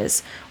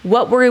experiences.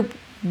 What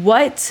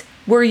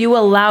were you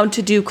allowed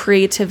to do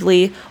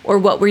creatively, or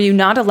what were you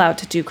not allowed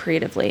to do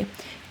creatively?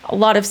 A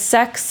lot of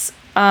sex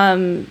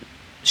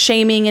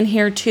shaming in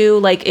here too.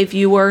 Like if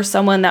you were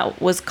someone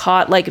that was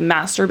caught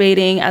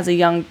masturbating as a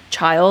young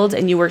child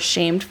and you were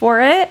shamed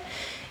for it,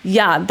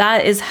 yeah,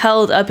 that is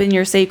held up in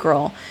your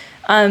sacral.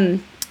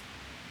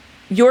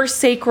 Your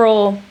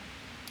sacral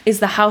is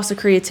the house of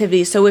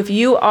creativity. So if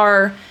you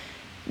are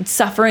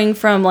suffering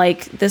from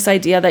like this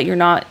idea that you're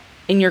not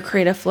in your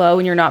creative flow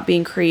and you're not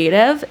being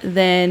creative,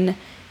 then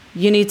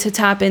you need to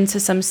tap into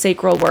some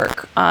sacral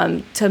work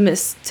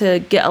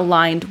to get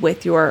aligned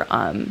with your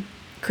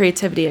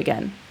creativity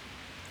again.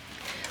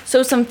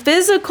 So some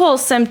physical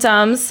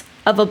symptoms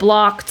of a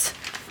blocked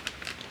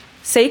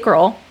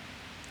sacral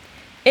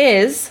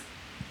is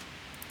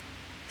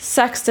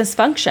sex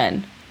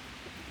dysfunction.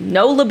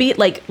 No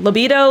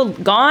libido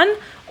gone,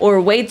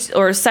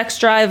 or sex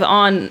drive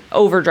on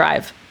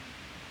overdrive.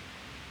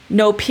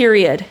 No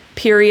period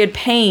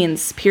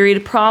pains,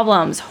 period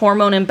problems,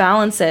 hormone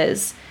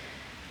imbalances.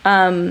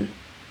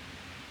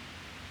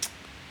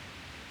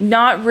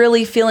 Not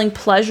really feeling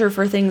pleasure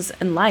for things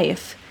in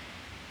life.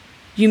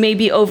 You may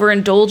be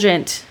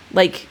overindulgent,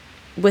 like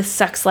with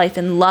sex life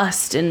and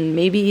lust and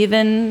maybe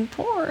even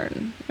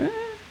porn.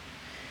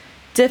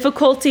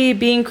 Difficulty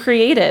being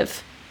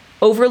creative,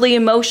 overly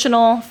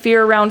emotional,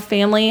 fear around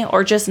family,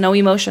 or just no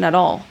emotion at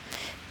all.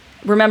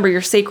 Remember,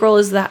 your sacral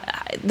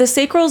the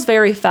sacral is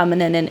very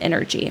feminine in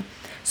energy.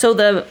 So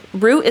the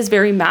root is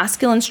very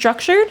masculine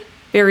structured,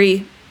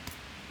 very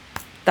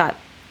that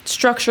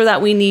structure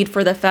that we need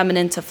for the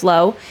feminine to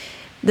flow.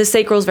 The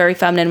sacral is very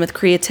feminine with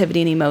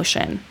creativity and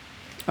emotion.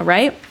 All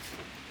right.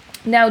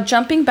 Now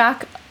jumping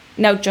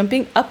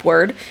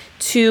upward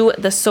to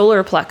the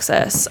solar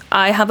plexus.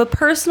 I have a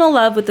personal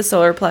love with the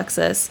solar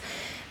plexus.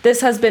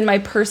 This has been my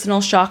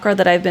personal chakra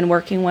that I've been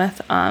working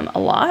with a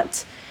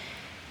lot.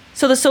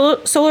 So the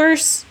solar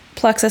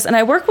plexus, and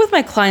I work with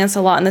my clients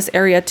a lot in this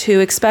area too,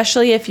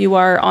 especially if you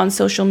are on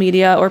social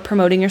media or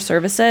promoting your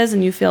services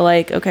and you feel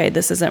like, okay,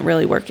 this isn't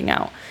really working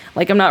out.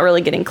 Like I'm not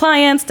really getting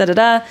clients,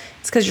 It's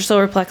because your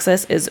solar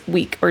plexus is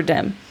weak or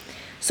dim.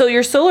 So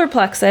your solar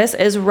plexus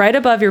is right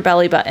above your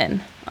belly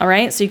button. All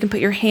right. So you can put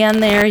your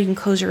hand there. You can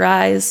close your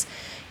eyes.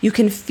 You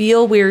can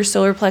feel where your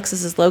solar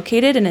plexus is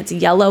located, and it's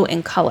yellow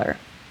in color.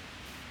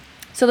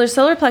 So the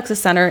solar plexus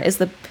center is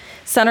the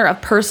center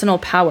of personal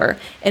power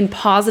and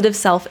positive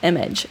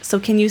self-image.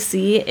 So can you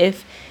see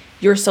if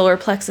your solar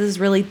plexus is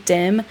really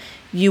dim,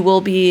 you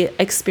will be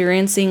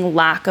experiencing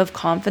lack of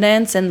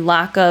confidence and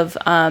lack of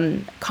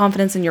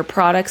confidence in your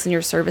products and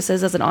your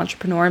services as an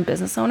entrepreneur and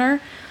business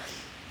owner.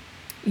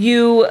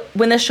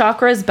 When the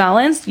chakra is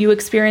balanced, you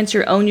experience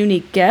your own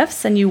unique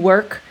gifts and you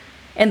work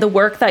and the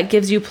work that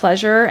gives you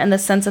pleasure and the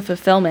sense of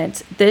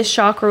fulfillment. This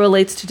chakra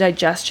relates to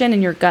digestion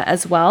in your gut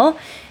as well.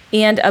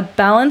 And a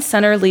balanced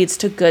center leads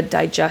to good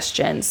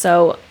digestion.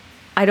 So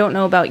I don't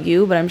know about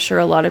you, but I'm sure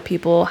a lot of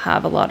people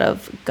have a lot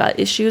of gut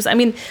issues. I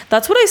mean,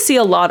 that's what I see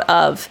a lot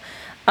of,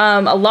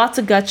 lots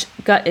of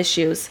gut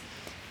issues.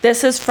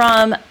 This is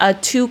from a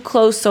too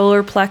close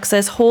solar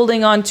plexus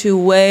holding on to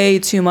way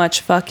too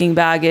much fucking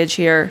baggage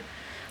here.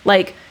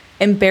 Like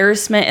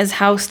embarrassment is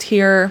housed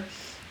here.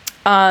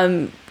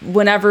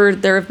 Whenever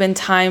there have been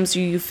times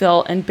you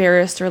feel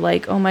embarrassed or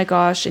like, oh my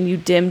gosh, and you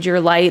dimmed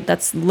your light,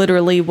 that's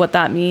literally what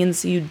that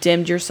means. You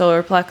dimmed your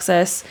solar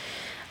plexus.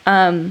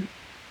 You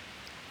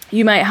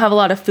might have a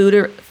lot of food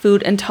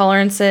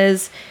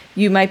intolerances.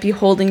 You might be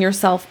holding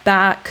yourself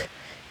back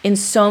in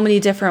so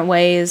many different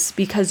ways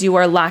because you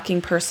are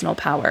lacking personal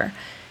power.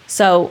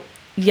 So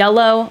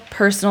yellow,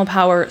 personal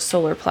power,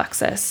 solar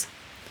plexus.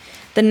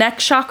 The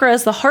next chakra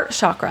is the heart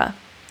chakra.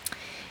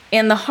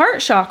 And the heart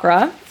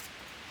chakra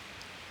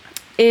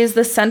is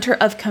the center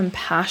of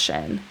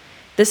compassion.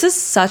 This is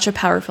such a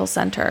powerful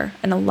center,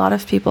 and a lot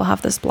of people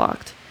have this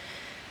blocked.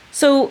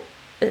 So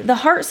the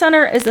heart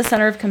center is the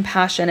center of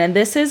compassion, and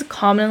this is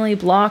commonly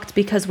blocked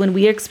because when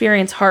we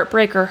experience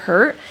heartbreak or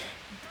hurt,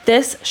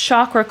 this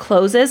chakra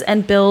closes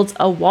and builds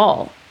a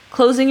wall,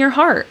 closing your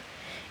heart.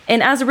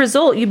 And as a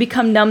result, you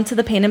become numb to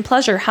the pain and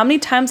pleasure. How many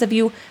times have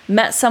you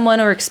met someone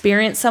or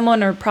experienced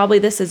someone, or probably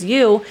this is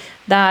you,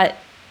 that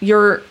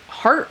your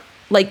heart,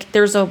 like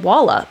there's a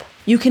wall up?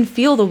 You can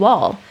feel the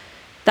wall.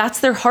 That's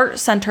their heart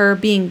center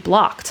being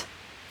blocked.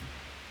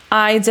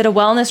 I did a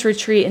wellness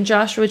retreat in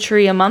Joshua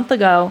Tree a month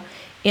ago,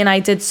 and I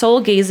did soul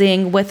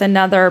gazing with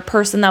another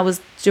person that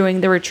was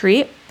doing the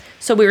retreat.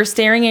 So we were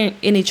staring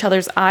in each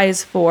other's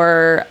eyes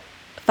for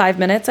 5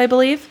 minutes, I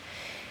believe.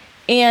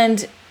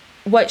 And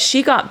what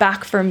she got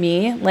back from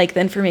me, like the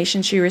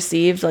information she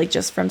received, like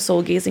just from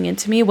soul gazing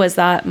into me, was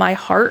that my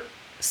heart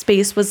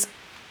space was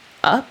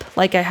up,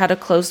 like I had a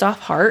closed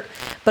off heart,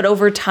 but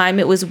over time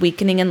it was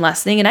weakening and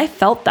lessening. And I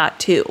felt that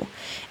too.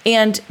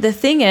 And the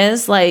thing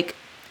is, like,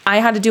 I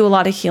had to do a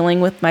lot of healing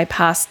with my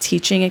past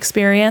teaching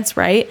experience,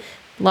 right?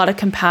 A lot of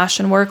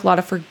compassion work, a lot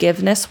of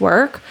forgiveness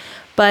work.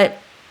 But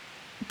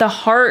the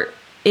heart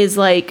is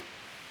like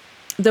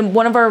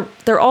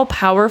they're all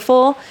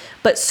powerful,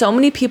 but so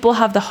many people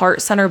have the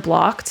heart center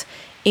blocked,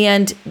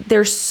 and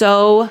they're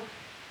so,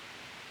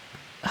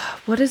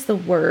 what is the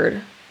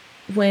word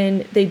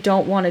when they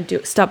don't want to do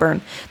it?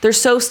 Stubborn. They're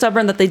so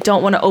stubborn that they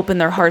don't want to open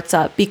their hearts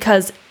up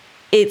because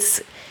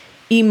it's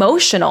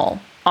emotional,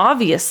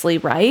 obviously,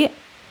 right?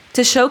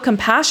 To show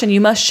compassion,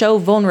 you must show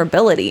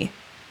vulnerability.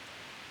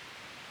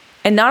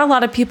 And not a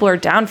lot of people are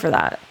down for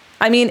that.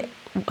 I mean,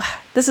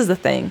 this is the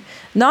thing.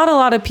 Not a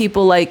lot of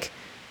people like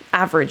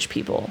average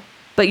people,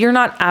 but you're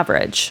not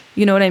average.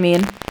 You know what I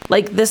mean?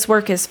 Like, this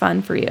work is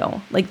fun for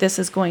you. Like, this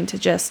is going to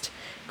just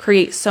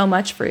create so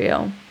much for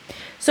you.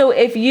 So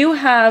if you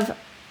have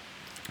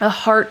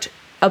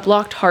a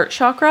blocked heart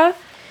chakra,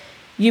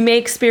 you may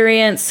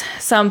experience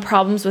some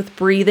problems with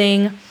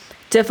breathing,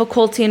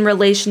 difficulty in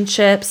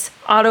relationships,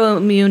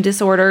 autoimmune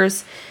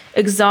disorders,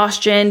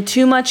 exhaustion,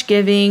 too much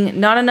giving,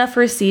 not enough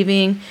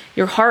receiving,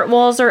 your heart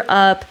walls are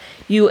up,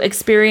 you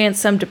experience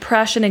some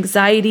depression,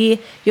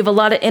 anxiety, you have a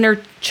lot of inner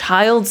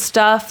child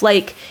stuff.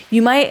 Like,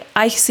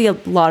 I see a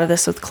lot of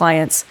this with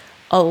clients,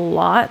 a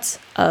lot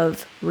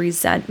of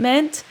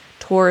resentment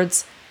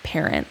towards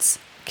parents,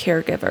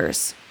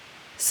 caregivers,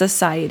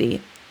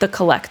 society, the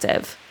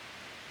collective.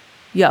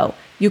 Yo,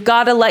 you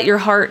gotta let your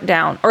heart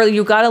down, or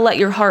you gotta let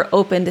your heart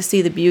open to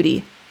see the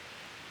beauty.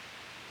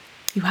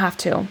 You have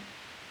to.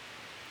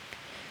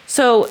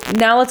 So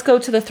now let's go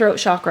to the throat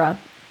chakra.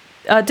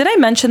 Did I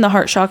mention the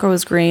heart chakra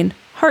was green?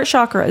 Heart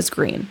chakra is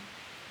green.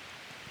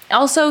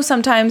 Also,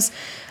 sometimes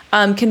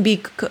can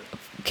be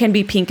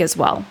pink as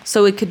well.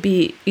 So it could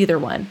be either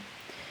one.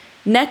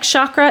 Next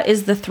chakra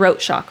is the throat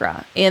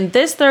chakra. And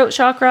this throat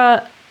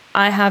chakra,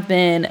 I have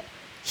been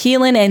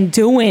healing and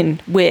doing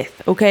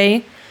with,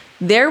 okay?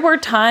 There were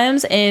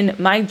times in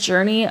my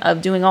journey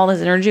of doing all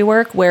this energy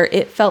work where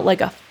it felt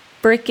like a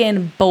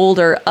freaking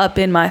boulder up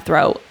in my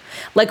throat.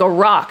 Like a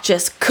rock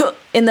just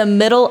in the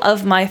middle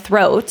of my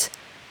throat.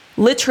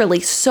 Literally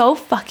so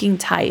fucking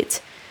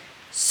tight.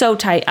 So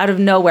tight out of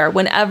nowhere.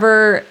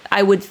 Whenever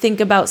I would think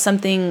about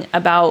something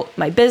about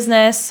my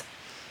business,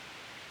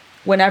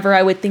 whenever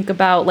I would think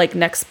about like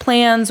next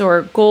plans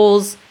or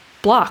goals,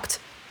 blocked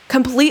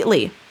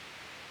completely.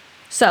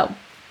 So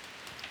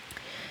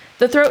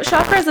the throat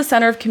chakra is the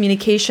center of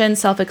communication,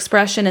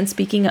 self-expression, and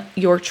speaking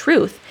your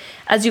truth.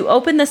 As you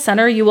open the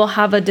center, you will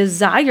have a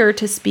desire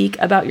to speak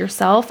about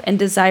yourself and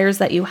desires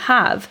that you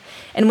have.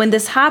 And when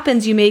this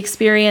happens, you may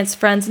experience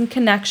friends and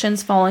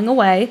connections falling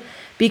away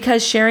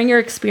because sharing your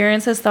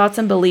experiences, thoughts,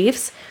 and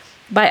beliefs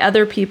by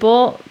other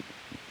people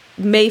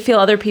may feel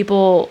other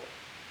people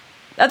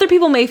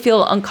may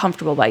feel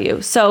uncomfortable by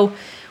you. So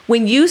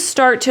when you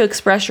start to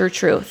express your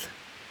truth,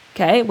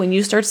 okay, when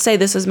you start to say,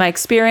 this is my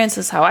experience,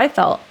 this is how I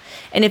felt,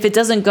 and if it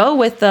doesn't go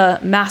with the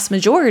mass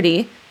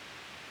majority,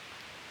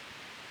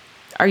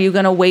 are you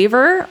going to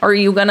waver, or are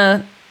you going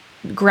to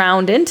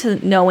ground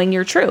into knowing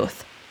your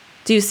truth?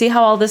 Do you see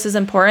how all this is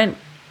important?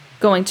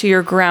 Going to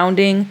your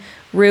grounding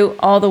root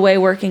all the way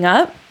working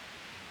up.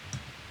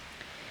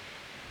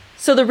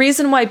 So the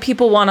reason why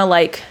people want to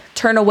like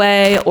turn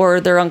away or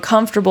they're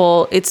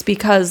uncomfortable, it's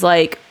because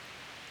like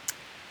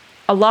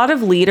a lot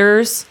of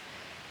leaders,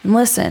 and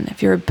listen,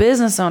 if you're a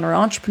business owner,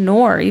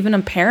 entrepreneur, even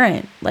a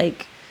parent,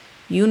 like,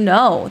 you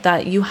know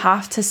that you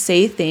have to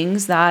say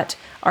things that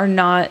are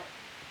not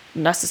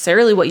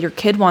necessarily what your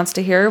kid wants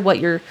to hear, what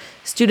your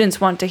students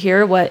want to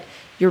hear, what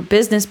your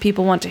business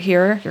people want to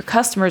hear, your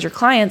customers, your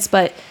clients,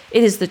 but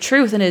it is the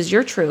truth and it is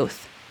your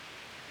truth.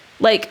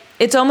 Like,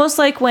 it's almost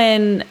like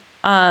when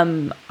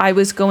I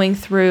was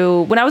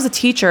when I was a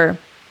teacher,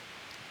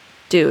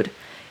 dude,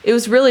 it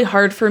was really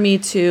hard for me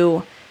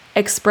to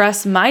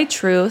express my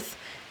truth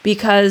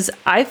because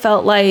I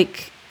felt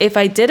like if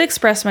I did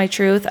express my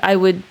truth, I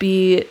would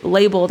be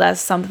labeled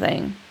as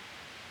something.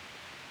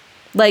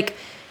 Like,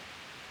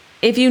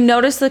 if you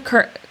notice the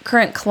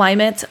current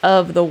climate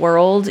of the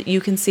world, you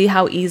can see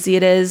how easy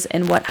it is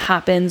and what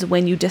happens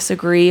when you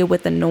disagree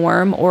with the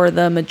norm or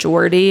the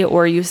majority,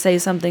 or you say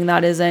something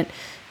that isn't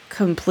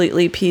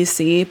completely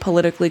PC,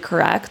 politically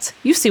correct.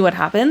 You see what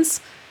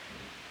happens.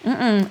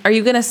 Are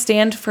you going to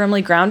stand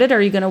firmly grounded, or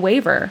are you going to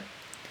waver?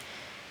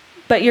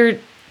 But your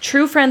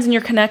true friends and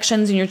your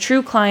connections and your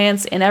true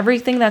clients and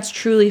everything that's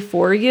truly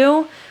for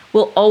you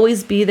will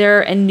always be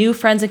there, and new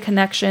friends and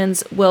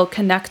connections will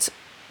connect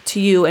to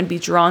you and be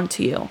drawn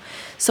to you.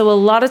 So a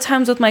lot of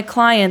times with my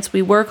clients,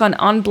 we work on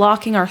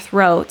unblocking our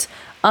throat,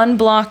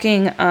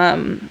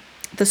 unblocking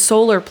the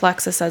solar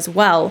plexus as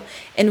well,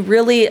 and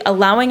really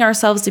allowing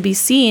ourselves to be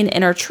seen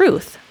in our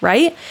truth,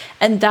 right?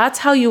 And that's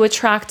how you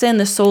attract in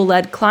the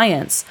soul-led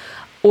clients,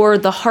 or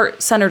the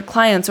heart-centered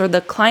clients, or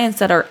the clients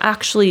that are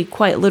actually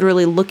quite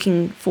literally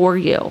looking for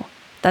you.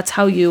 That's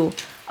how you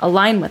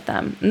align with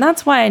them. And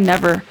that's why I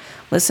never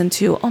listen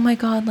to, oh my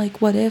God,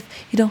 like, what if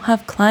you don't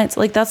have clients?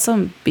 Like, that's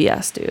some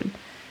BS, dude.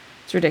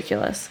 It's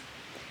ridiculous.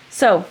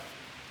 So,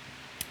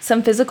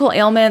 some physical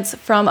ailments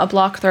from a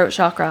blocked throat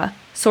chakra: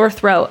 sore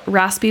throat,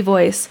 raspy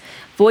voice,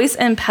 voice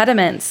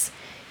impediments,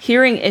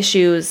 hearing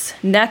issues,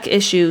 neck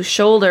issues,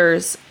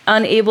 shoulders,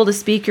 unable to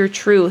speak your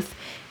truth.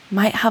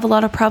 Might have a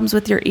lot of problems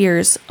with your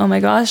ears. Oh my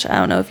gosh, I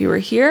don't know if you were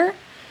here,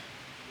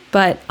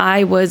 but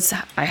I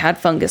had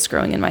fungus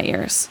growing in my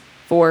ears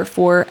for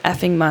 4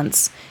 effing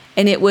months.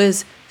 And it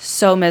was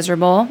so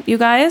miserable, you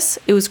guys.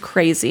 It was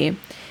crazy.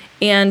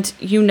 And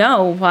you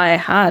know why I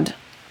had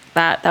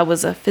that. That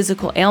was a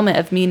physical ailment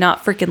of me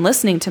not freaking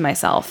listening to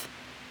myself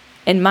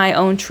and my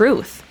own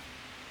truth.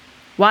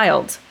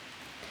 Wild.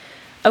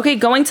 Okay,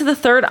 going to the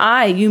third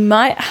eye, you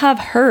might have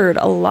heard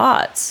a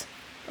lot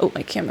Oh,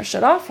 my camera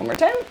shut off one more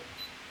time.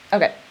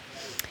 Okay.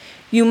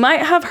 You might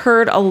have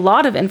heard a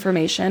lot of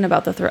information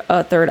about the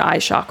third eye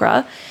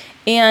chakra.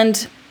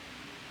 And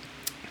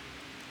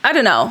I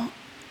don't know.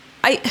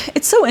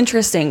 It's so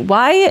interesting.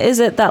 Why is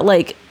it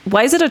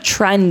a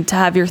trend to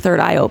have your third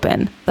eye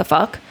open? The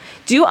fuck?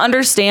 Do you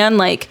understand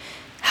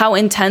how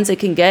intense it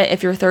can get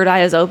if your third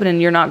eye is open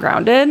and you're not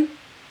grounded?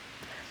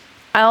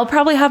 I'll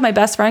probably have my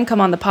best friend come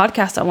on the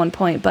podcast at one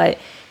point, but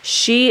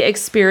she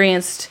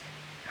experienced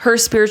her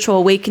spiritual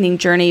awakening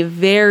journey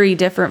very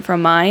different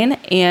from mine.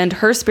 And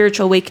her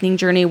spiritual awakening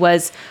journey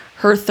was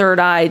her third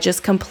eye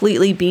just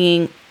completely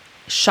being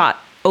shot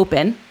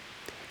open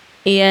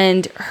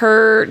and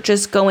her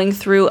just going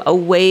through a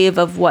wave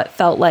of what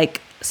felt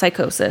like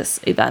psychosis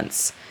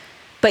events.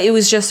 But it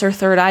was just her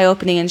third eye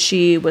opening and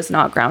she was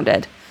not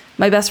grounded.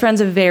 My best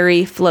friend's a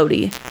very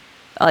floaty.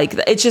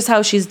 It's just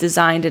how she's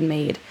designed and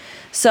made.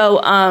 So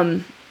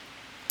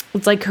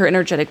it's like her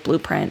energetic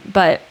blueprint.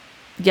 But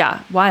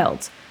yeah,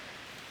 wild.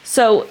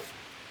 So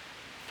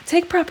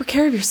take proper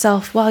care of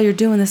yourself while you're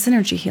doing this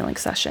energy healing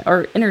session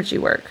or energy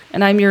work.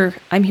 And I'm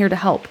here to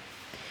help.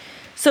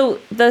 So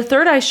the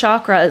third eye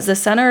chakra is the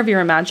center of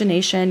your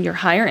imagination, your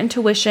higher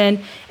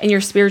intuition, and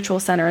your spiritual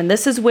center. And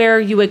this is where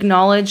you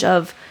acknowledge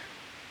of,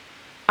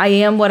 I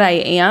am what I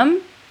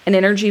am, an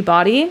energy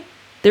body.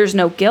 There's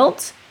no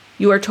guilt.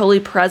 You are totally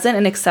present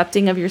and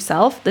accepting of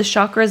yourself. This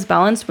chakra is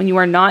balanced when you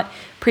are not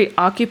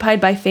preoccupied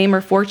by fame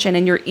or fortune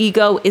and your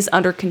ego is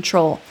under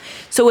control.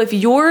 So if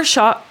your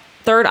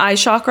third eye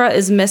chakra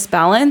is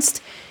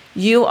misbalanced,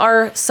 you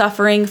are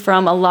suffering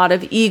from a lot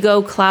of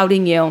ego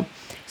clouding you.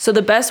 So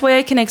the best way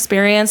I can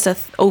experience a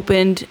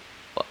opened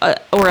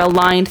or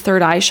aligned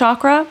third eye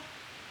chakra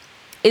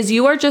is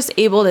you are just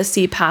able to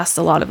see past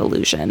a lot of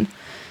illusion.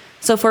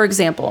 So for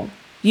example,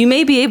 you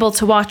may be able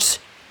to watch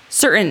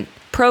certain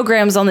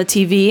programs on the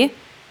TV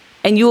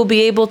and you will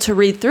be able to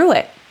read through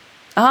it.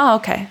 Oh,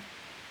 okay.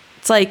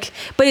 It's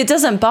but it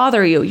doesn't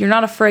bother you. You're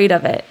not afraid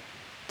of it.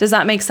 Does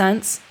that make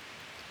sense?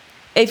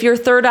 If your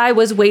third eye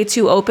was way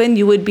too open,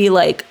 you would be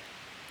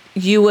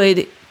you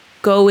would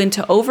go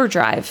into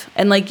overdrive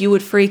and you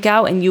would freak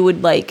out and you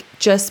would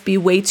just be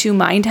way too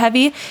mind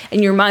heavy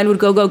and your mind would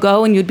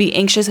go and you'd be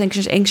anxious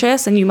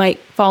and you might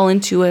fall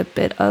into a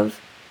bit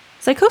of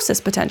psychosis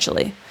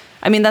potentially.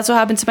 I mean, that's what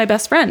happened to my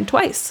best friend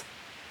twice.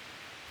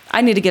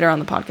 I need to get her on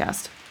the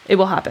podcast. It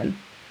will happen.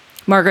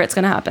 Margaret's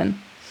going to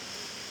happen.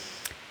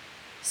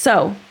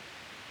 So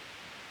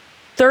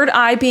third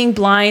eye being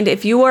blind,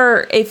 if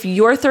your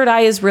third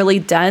eye is really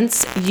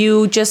dense,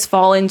 you just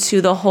fall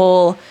into the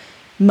whole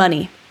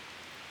money.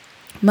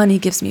 Money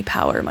gives me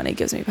power. Money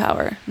gives me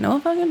power. No,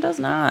 it fucking does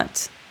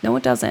not. No,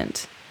 it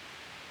doesn't.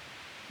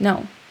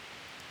 No.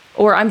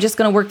 Or I'm just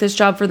going to work this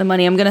job for the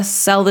money. I'm going to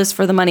sell this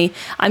for the money.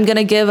 I'm going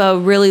to give a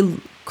really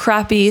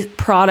crappy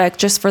product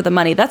just for the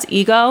money. That's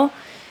ego.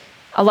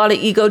 A lot of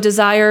ego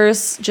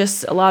desires,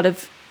 just a lot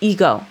of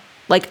ego.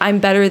 I'm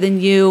better than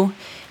you.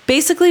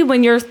 Basically,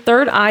 when your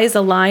third eye is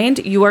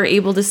aligned, you are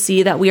able to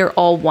see that we are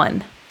all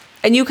one.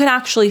 And you can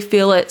actually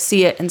feel it,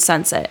 see it, and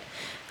sense it.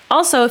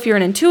 Also, if you're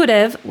an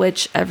intuitive,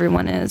 which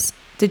everyone is,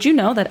 did you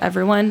know that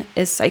everyone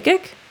is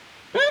psychic?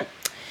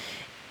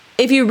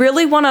 If you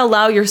really want to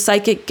allow your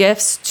psychic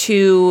gifts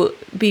to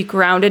be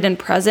grounded and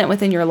present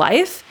within your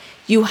life,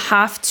 you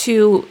have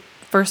to,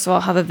 first of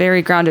all, have a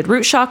very grounded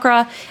root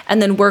chakra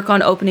and then work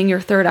on opening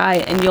your third eye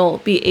and you'll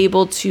be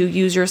able to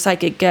use your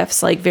psychic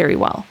gifts very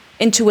well.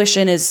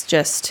 Intuition is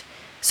just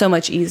so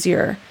much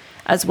easier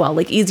as well,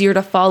 easier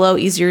to follow,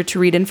 easier to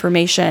read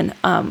information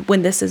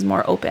when this is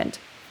more opened.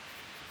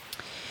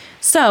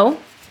 So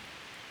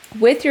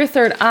with your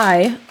third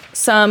eye,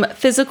 some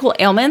physical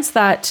ailments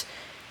that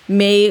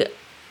may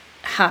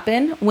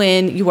happen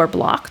when you are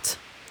blocked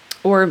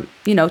or,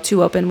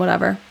 too open,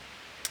 whatever,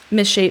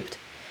 misshaped,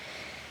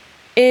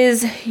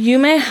 is you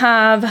may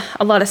have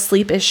a lot of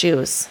sleep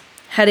issues,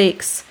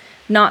 headaches,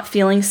 not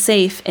feeling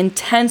safe,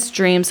 intense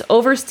dreams,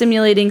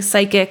 overstimulating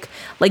psychic,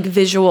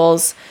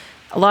 visuals.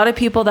 A lot of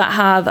people that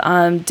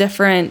have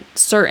different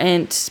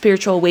certain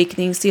spiritual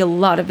awakenings see a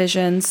lot of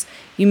visions.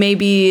 You may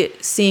be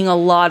seeing a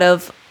lot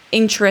of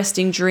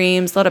interesting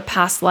dreams, a lot of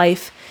past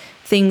life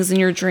things in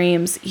your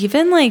dreams,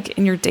 even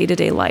in your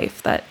day-to-day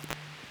life that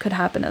could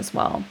happen as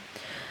well.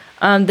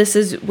 This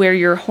is where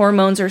your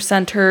hormones are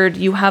centered.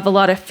 You have a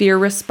lot of fear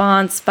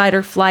response, fight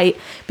or flight,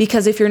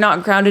 because if you're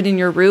not grounded in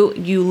your root,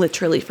 you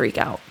literally freak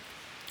out.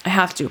 I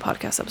have to do a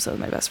podcast episode with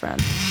my best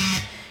friend.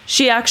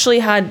 She actually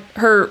had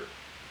her,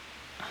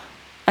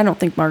 I don't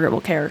think Margaret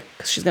will care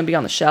because she's going to be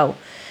on the show,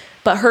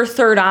 but her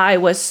third eye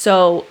was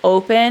so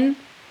open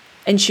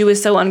and she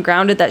was so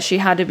ungrounded that she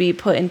had to be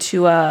put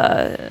into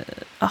a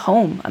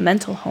home, a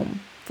mental home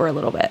for a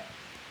little bit.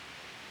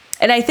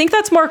 And I think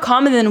that's more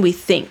common than we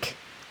think,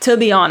 to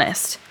be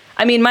honest.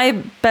 I mean,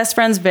 my best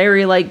friend's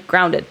very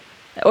grounded,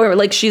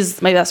 or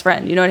she's my best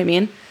friend. You know what I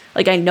mean?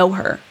 I know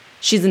her.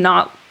 She's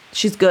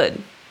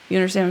good. You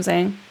understand what I'm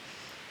saying?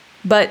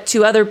 But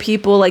to other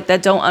people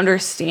that don't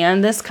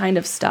understand this kind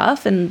of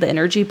stuff and the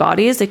energy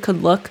bodies, it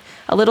could look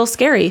a little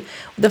scary.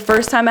 The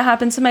first time it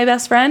happened to my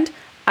best friend,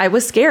 I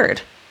was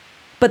scared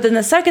But then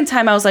the second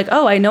time I was like,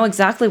 oh, I know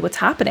exactly what's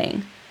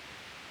happening.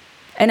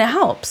 And it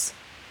helps.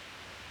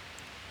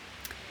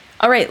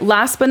 All right,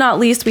 last but not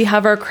least, we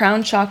have our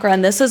crown chakra,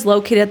 and this is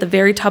located at the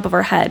very top of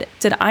our head.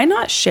 Did I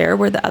not share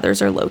where the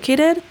others are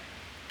located?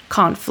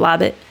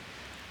 Conflab it.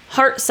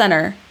 Heart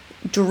center,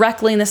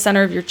 directly in the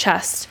center of your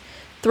chest.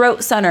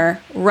 Throat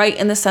center, right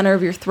in the center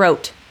of your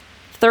throat.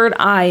 Third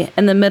eye,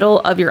 in the middle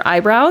of your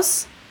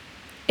eyebrows,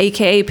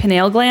 aka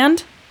pineal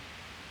gland.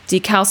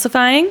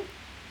 Decalcifying,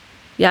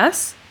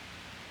 yes,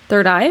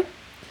 third eye.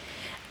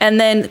 And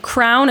then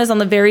crown is on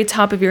the very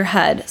top of your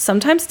head.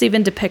 Sometimes it's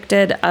even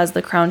depicted as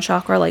the crown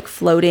chakra like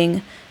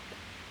floating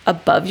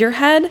above your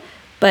head,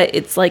 but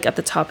it's like at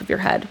the top of your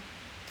head.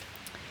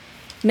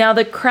 Now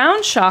the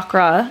crown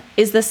chakra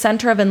is the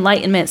center of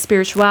enlightenment,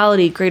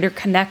 spirituality, greater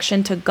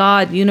connection to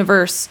God,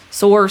 universe,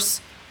 source,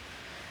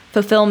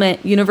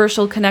 fulfillment,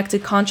 universal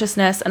connected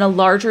consciousness, and a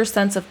larger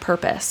sense of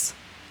purpose.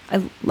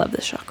 I love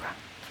this chakra.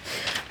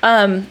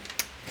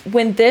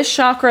 When this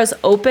chakra is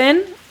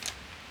open,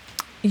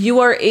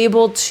 you are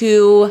able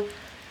to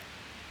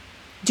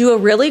do a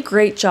really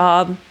great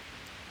job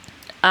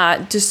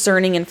at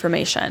discerning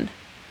information.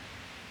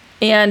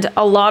 And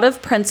a lot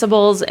of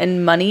principles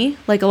in money,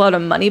 like a lot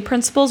of money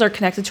principles, are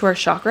connected to our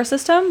chakra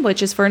system,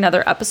 which is for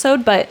another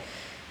episode. But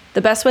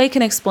the best way I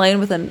can explain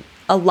with an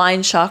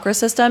aligned chakra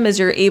system is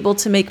you're able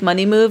to make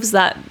money moves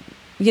that,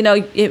 you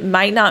know, it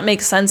might not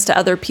make sense to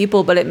other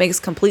people, but it makes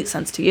complete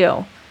sense to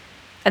you.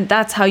 And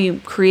that's how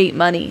you create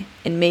money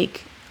and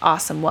make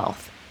awesome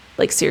wealth.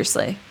 Like,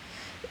 seriously.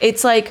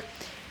 It's like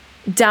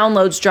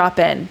downloads drop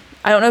in.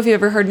 I don't know if you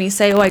ever heard me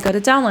say, oh, I got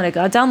to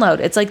download.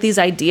 It's like these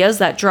ideas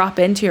that drop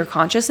into your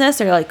consciousness.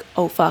 They're like,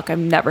 oh, fuck, I've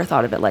never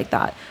thought of it like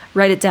that.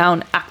 Write it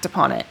down, act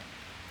upon it.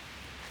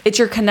 It's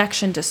your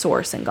connection to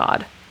source and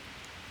God.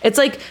 It's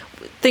like,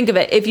 think of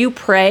it. If you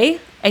pray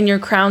and your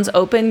crown's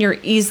open, you're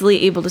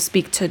easily able to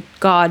speak to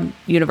God,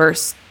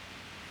 universe,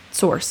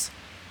 source,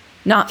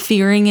 not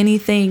fearing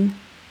anything.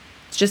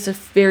 It's just a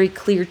very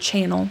clear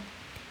channel.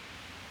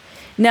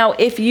 Now,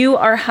 if you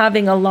are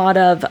having a lot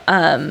of,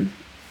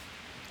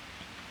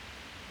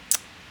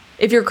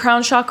 if your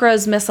crown chakra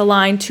is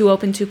misaligned, too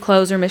open, too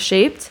closed, or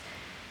misshaped,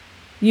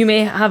 you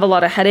may have a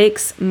lot of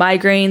headaches,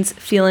 migraines,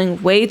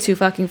 feeling way too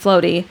fucking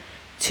floaty,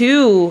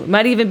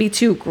 might even be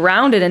too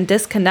grounded and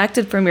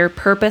disconnected from your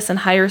purpose and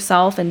higher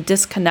self, and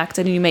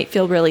disconnected, and you might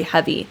feel really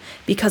heavy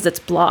because it's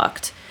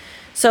blocked.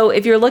 So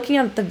if you're looking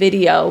at the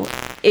video,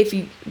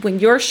 when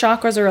your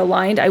chakras are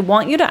aligned, I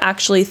want you to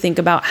actually think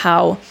about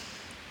how,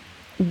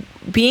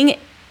 being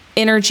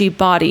energy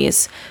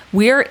bodies,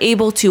 we are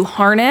able to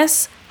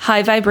harness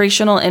high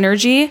vibrational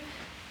energy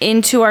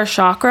into our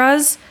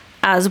chakras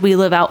as we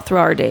live out through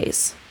our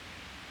days.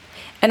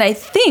 And I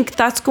think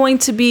that's going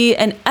to be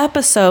an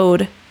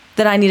episode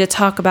that I need to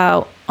talk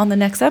about on the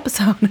next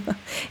episode.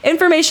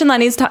 Information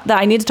that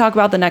I need to talk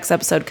about the next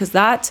episode, because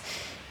that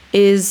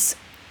is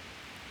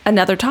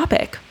another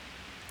topic.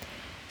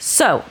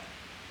 So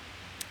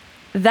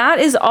that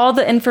is all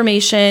the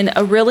information,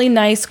 a really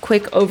nice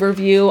quick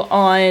overview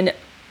on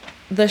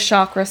the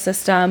chakra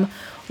system,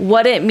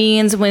 what it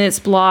means when it's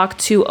blocked,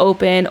 too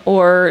open,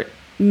 or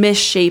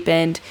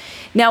misshapen.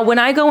 Now, when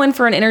I go in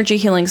for an energy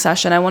healing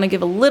session, I want to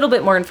give a little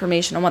bit more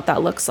information on what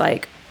that looks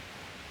like.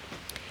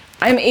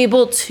 I'm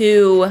able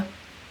to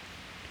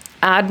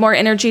add more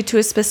energy to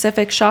a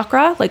specific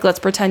chakra. Like, let's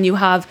pretend you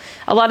have,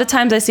 a lot of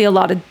times I see a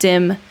lot of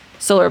dim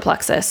solar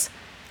plexus.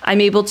 I'm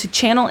able to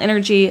channel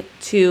energy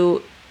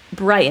to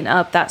brighten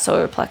up that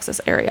solar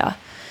plexus area.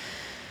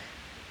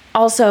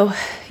 Also,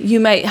 you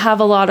might have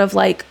a lot of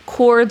like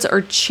cords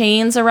or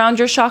chains around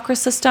your chakra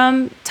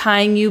system,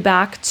 tying you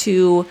back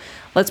to,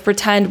 let's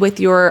pretend with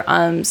your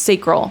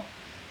sacral.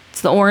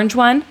 It's the orange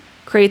one,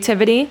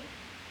 creativity.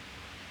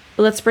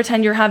 Let's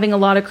pretend you're having a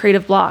lot of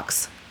creative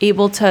blocks,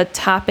 able to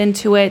tap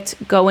into it,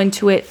 go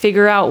into it,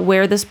 figure out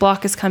where this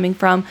block is coming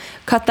from,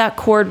 cut that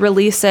cord,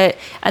 release it,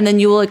 and then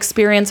you will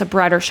experience a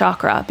brighter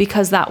chakra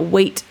because that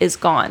weight is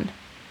gone.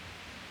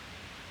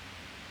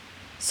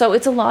 So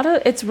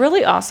it's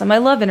really awesome. I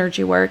love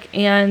energy work.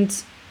 And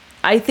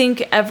I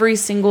think every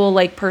single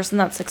like person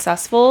that's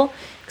successful,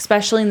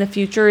 especially in the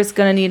future, is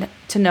going to need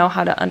to know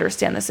how to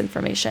understand this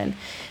information.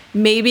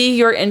 Maybe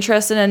you're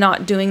interested in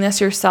not doing this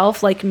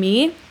yourself like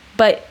me,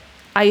 but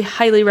I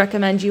highly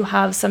recommend you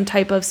have some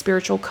type of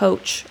spiritual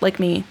coach like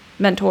me,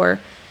 mentor,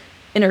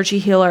 energy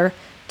healer,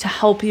 to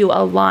help you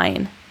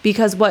align.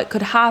 Because what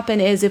could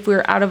happen is if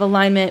we're out of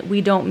alignment, we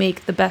don't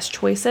make the best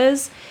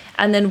choices.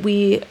 And then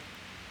we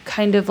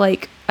kind of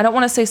like, I don't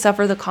want to say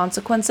suffer the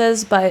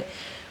consequences, but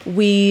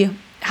we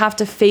have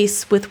to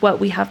face with what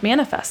we have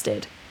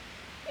manifested.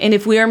 And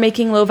if we are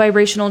making low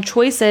vibrational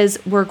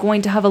choices, we're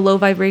going to have a low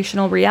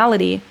vibrational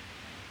reality.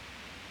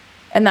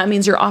 And that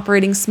means you're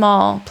operating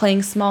small,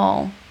 playing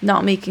small,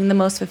 not making the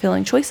most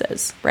fulfilling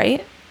choices,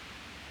 right?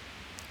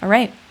 All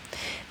right.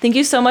 Thank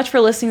you so much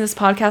for listening to this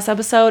podcast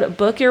episode.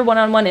 Book your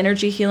one-on-one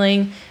energy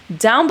healing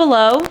down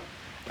below.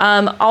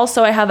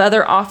 Also, I have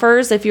other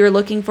offers. If you're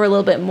looking for a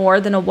little bit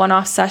more than a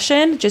one-off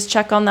session, just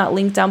check on that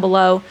link down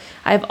below.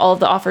 I have all of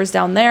the offers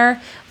down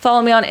there.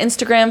 Follow me on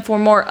Instagram for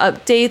more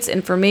updates,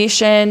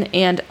 information,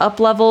 and up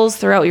levels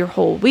throughout your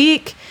whole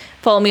week.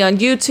 Follow me on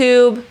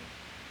YouTube.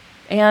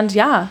 And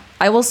yeah,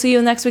 I will see you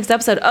in next week's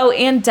episode. Oh,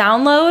 and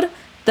download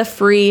the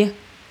free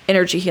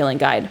energy healing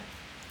guide.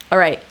 All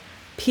right.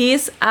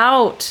 Peace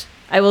out.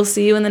 I will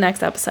see you in the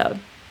next episode.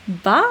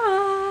 Bye.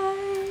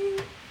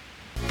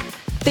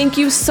 Thank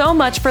you so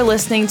much for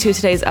listening to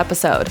today's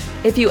episode.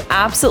 If you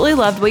absolutely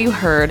loved what you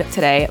heard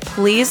today,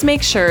 please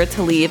make sure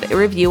to leave a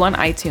review on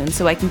iTunes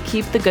so I can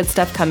keep the good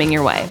stuff coming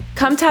your way.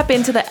 Come tap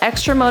into the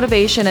extra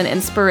motivation and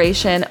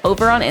inspiration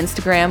over on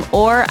Instagram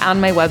or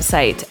on my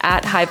website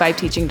at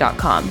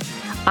highvibeteaching.com.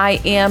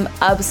 I am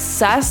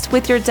obsessed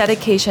with your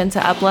dedication to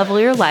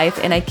uplevel your life,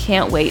 and I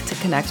can't wait to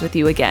connect with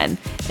you again.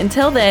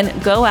 Until then,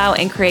 go out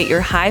and create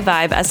your high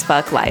vibe as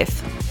fuck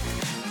life.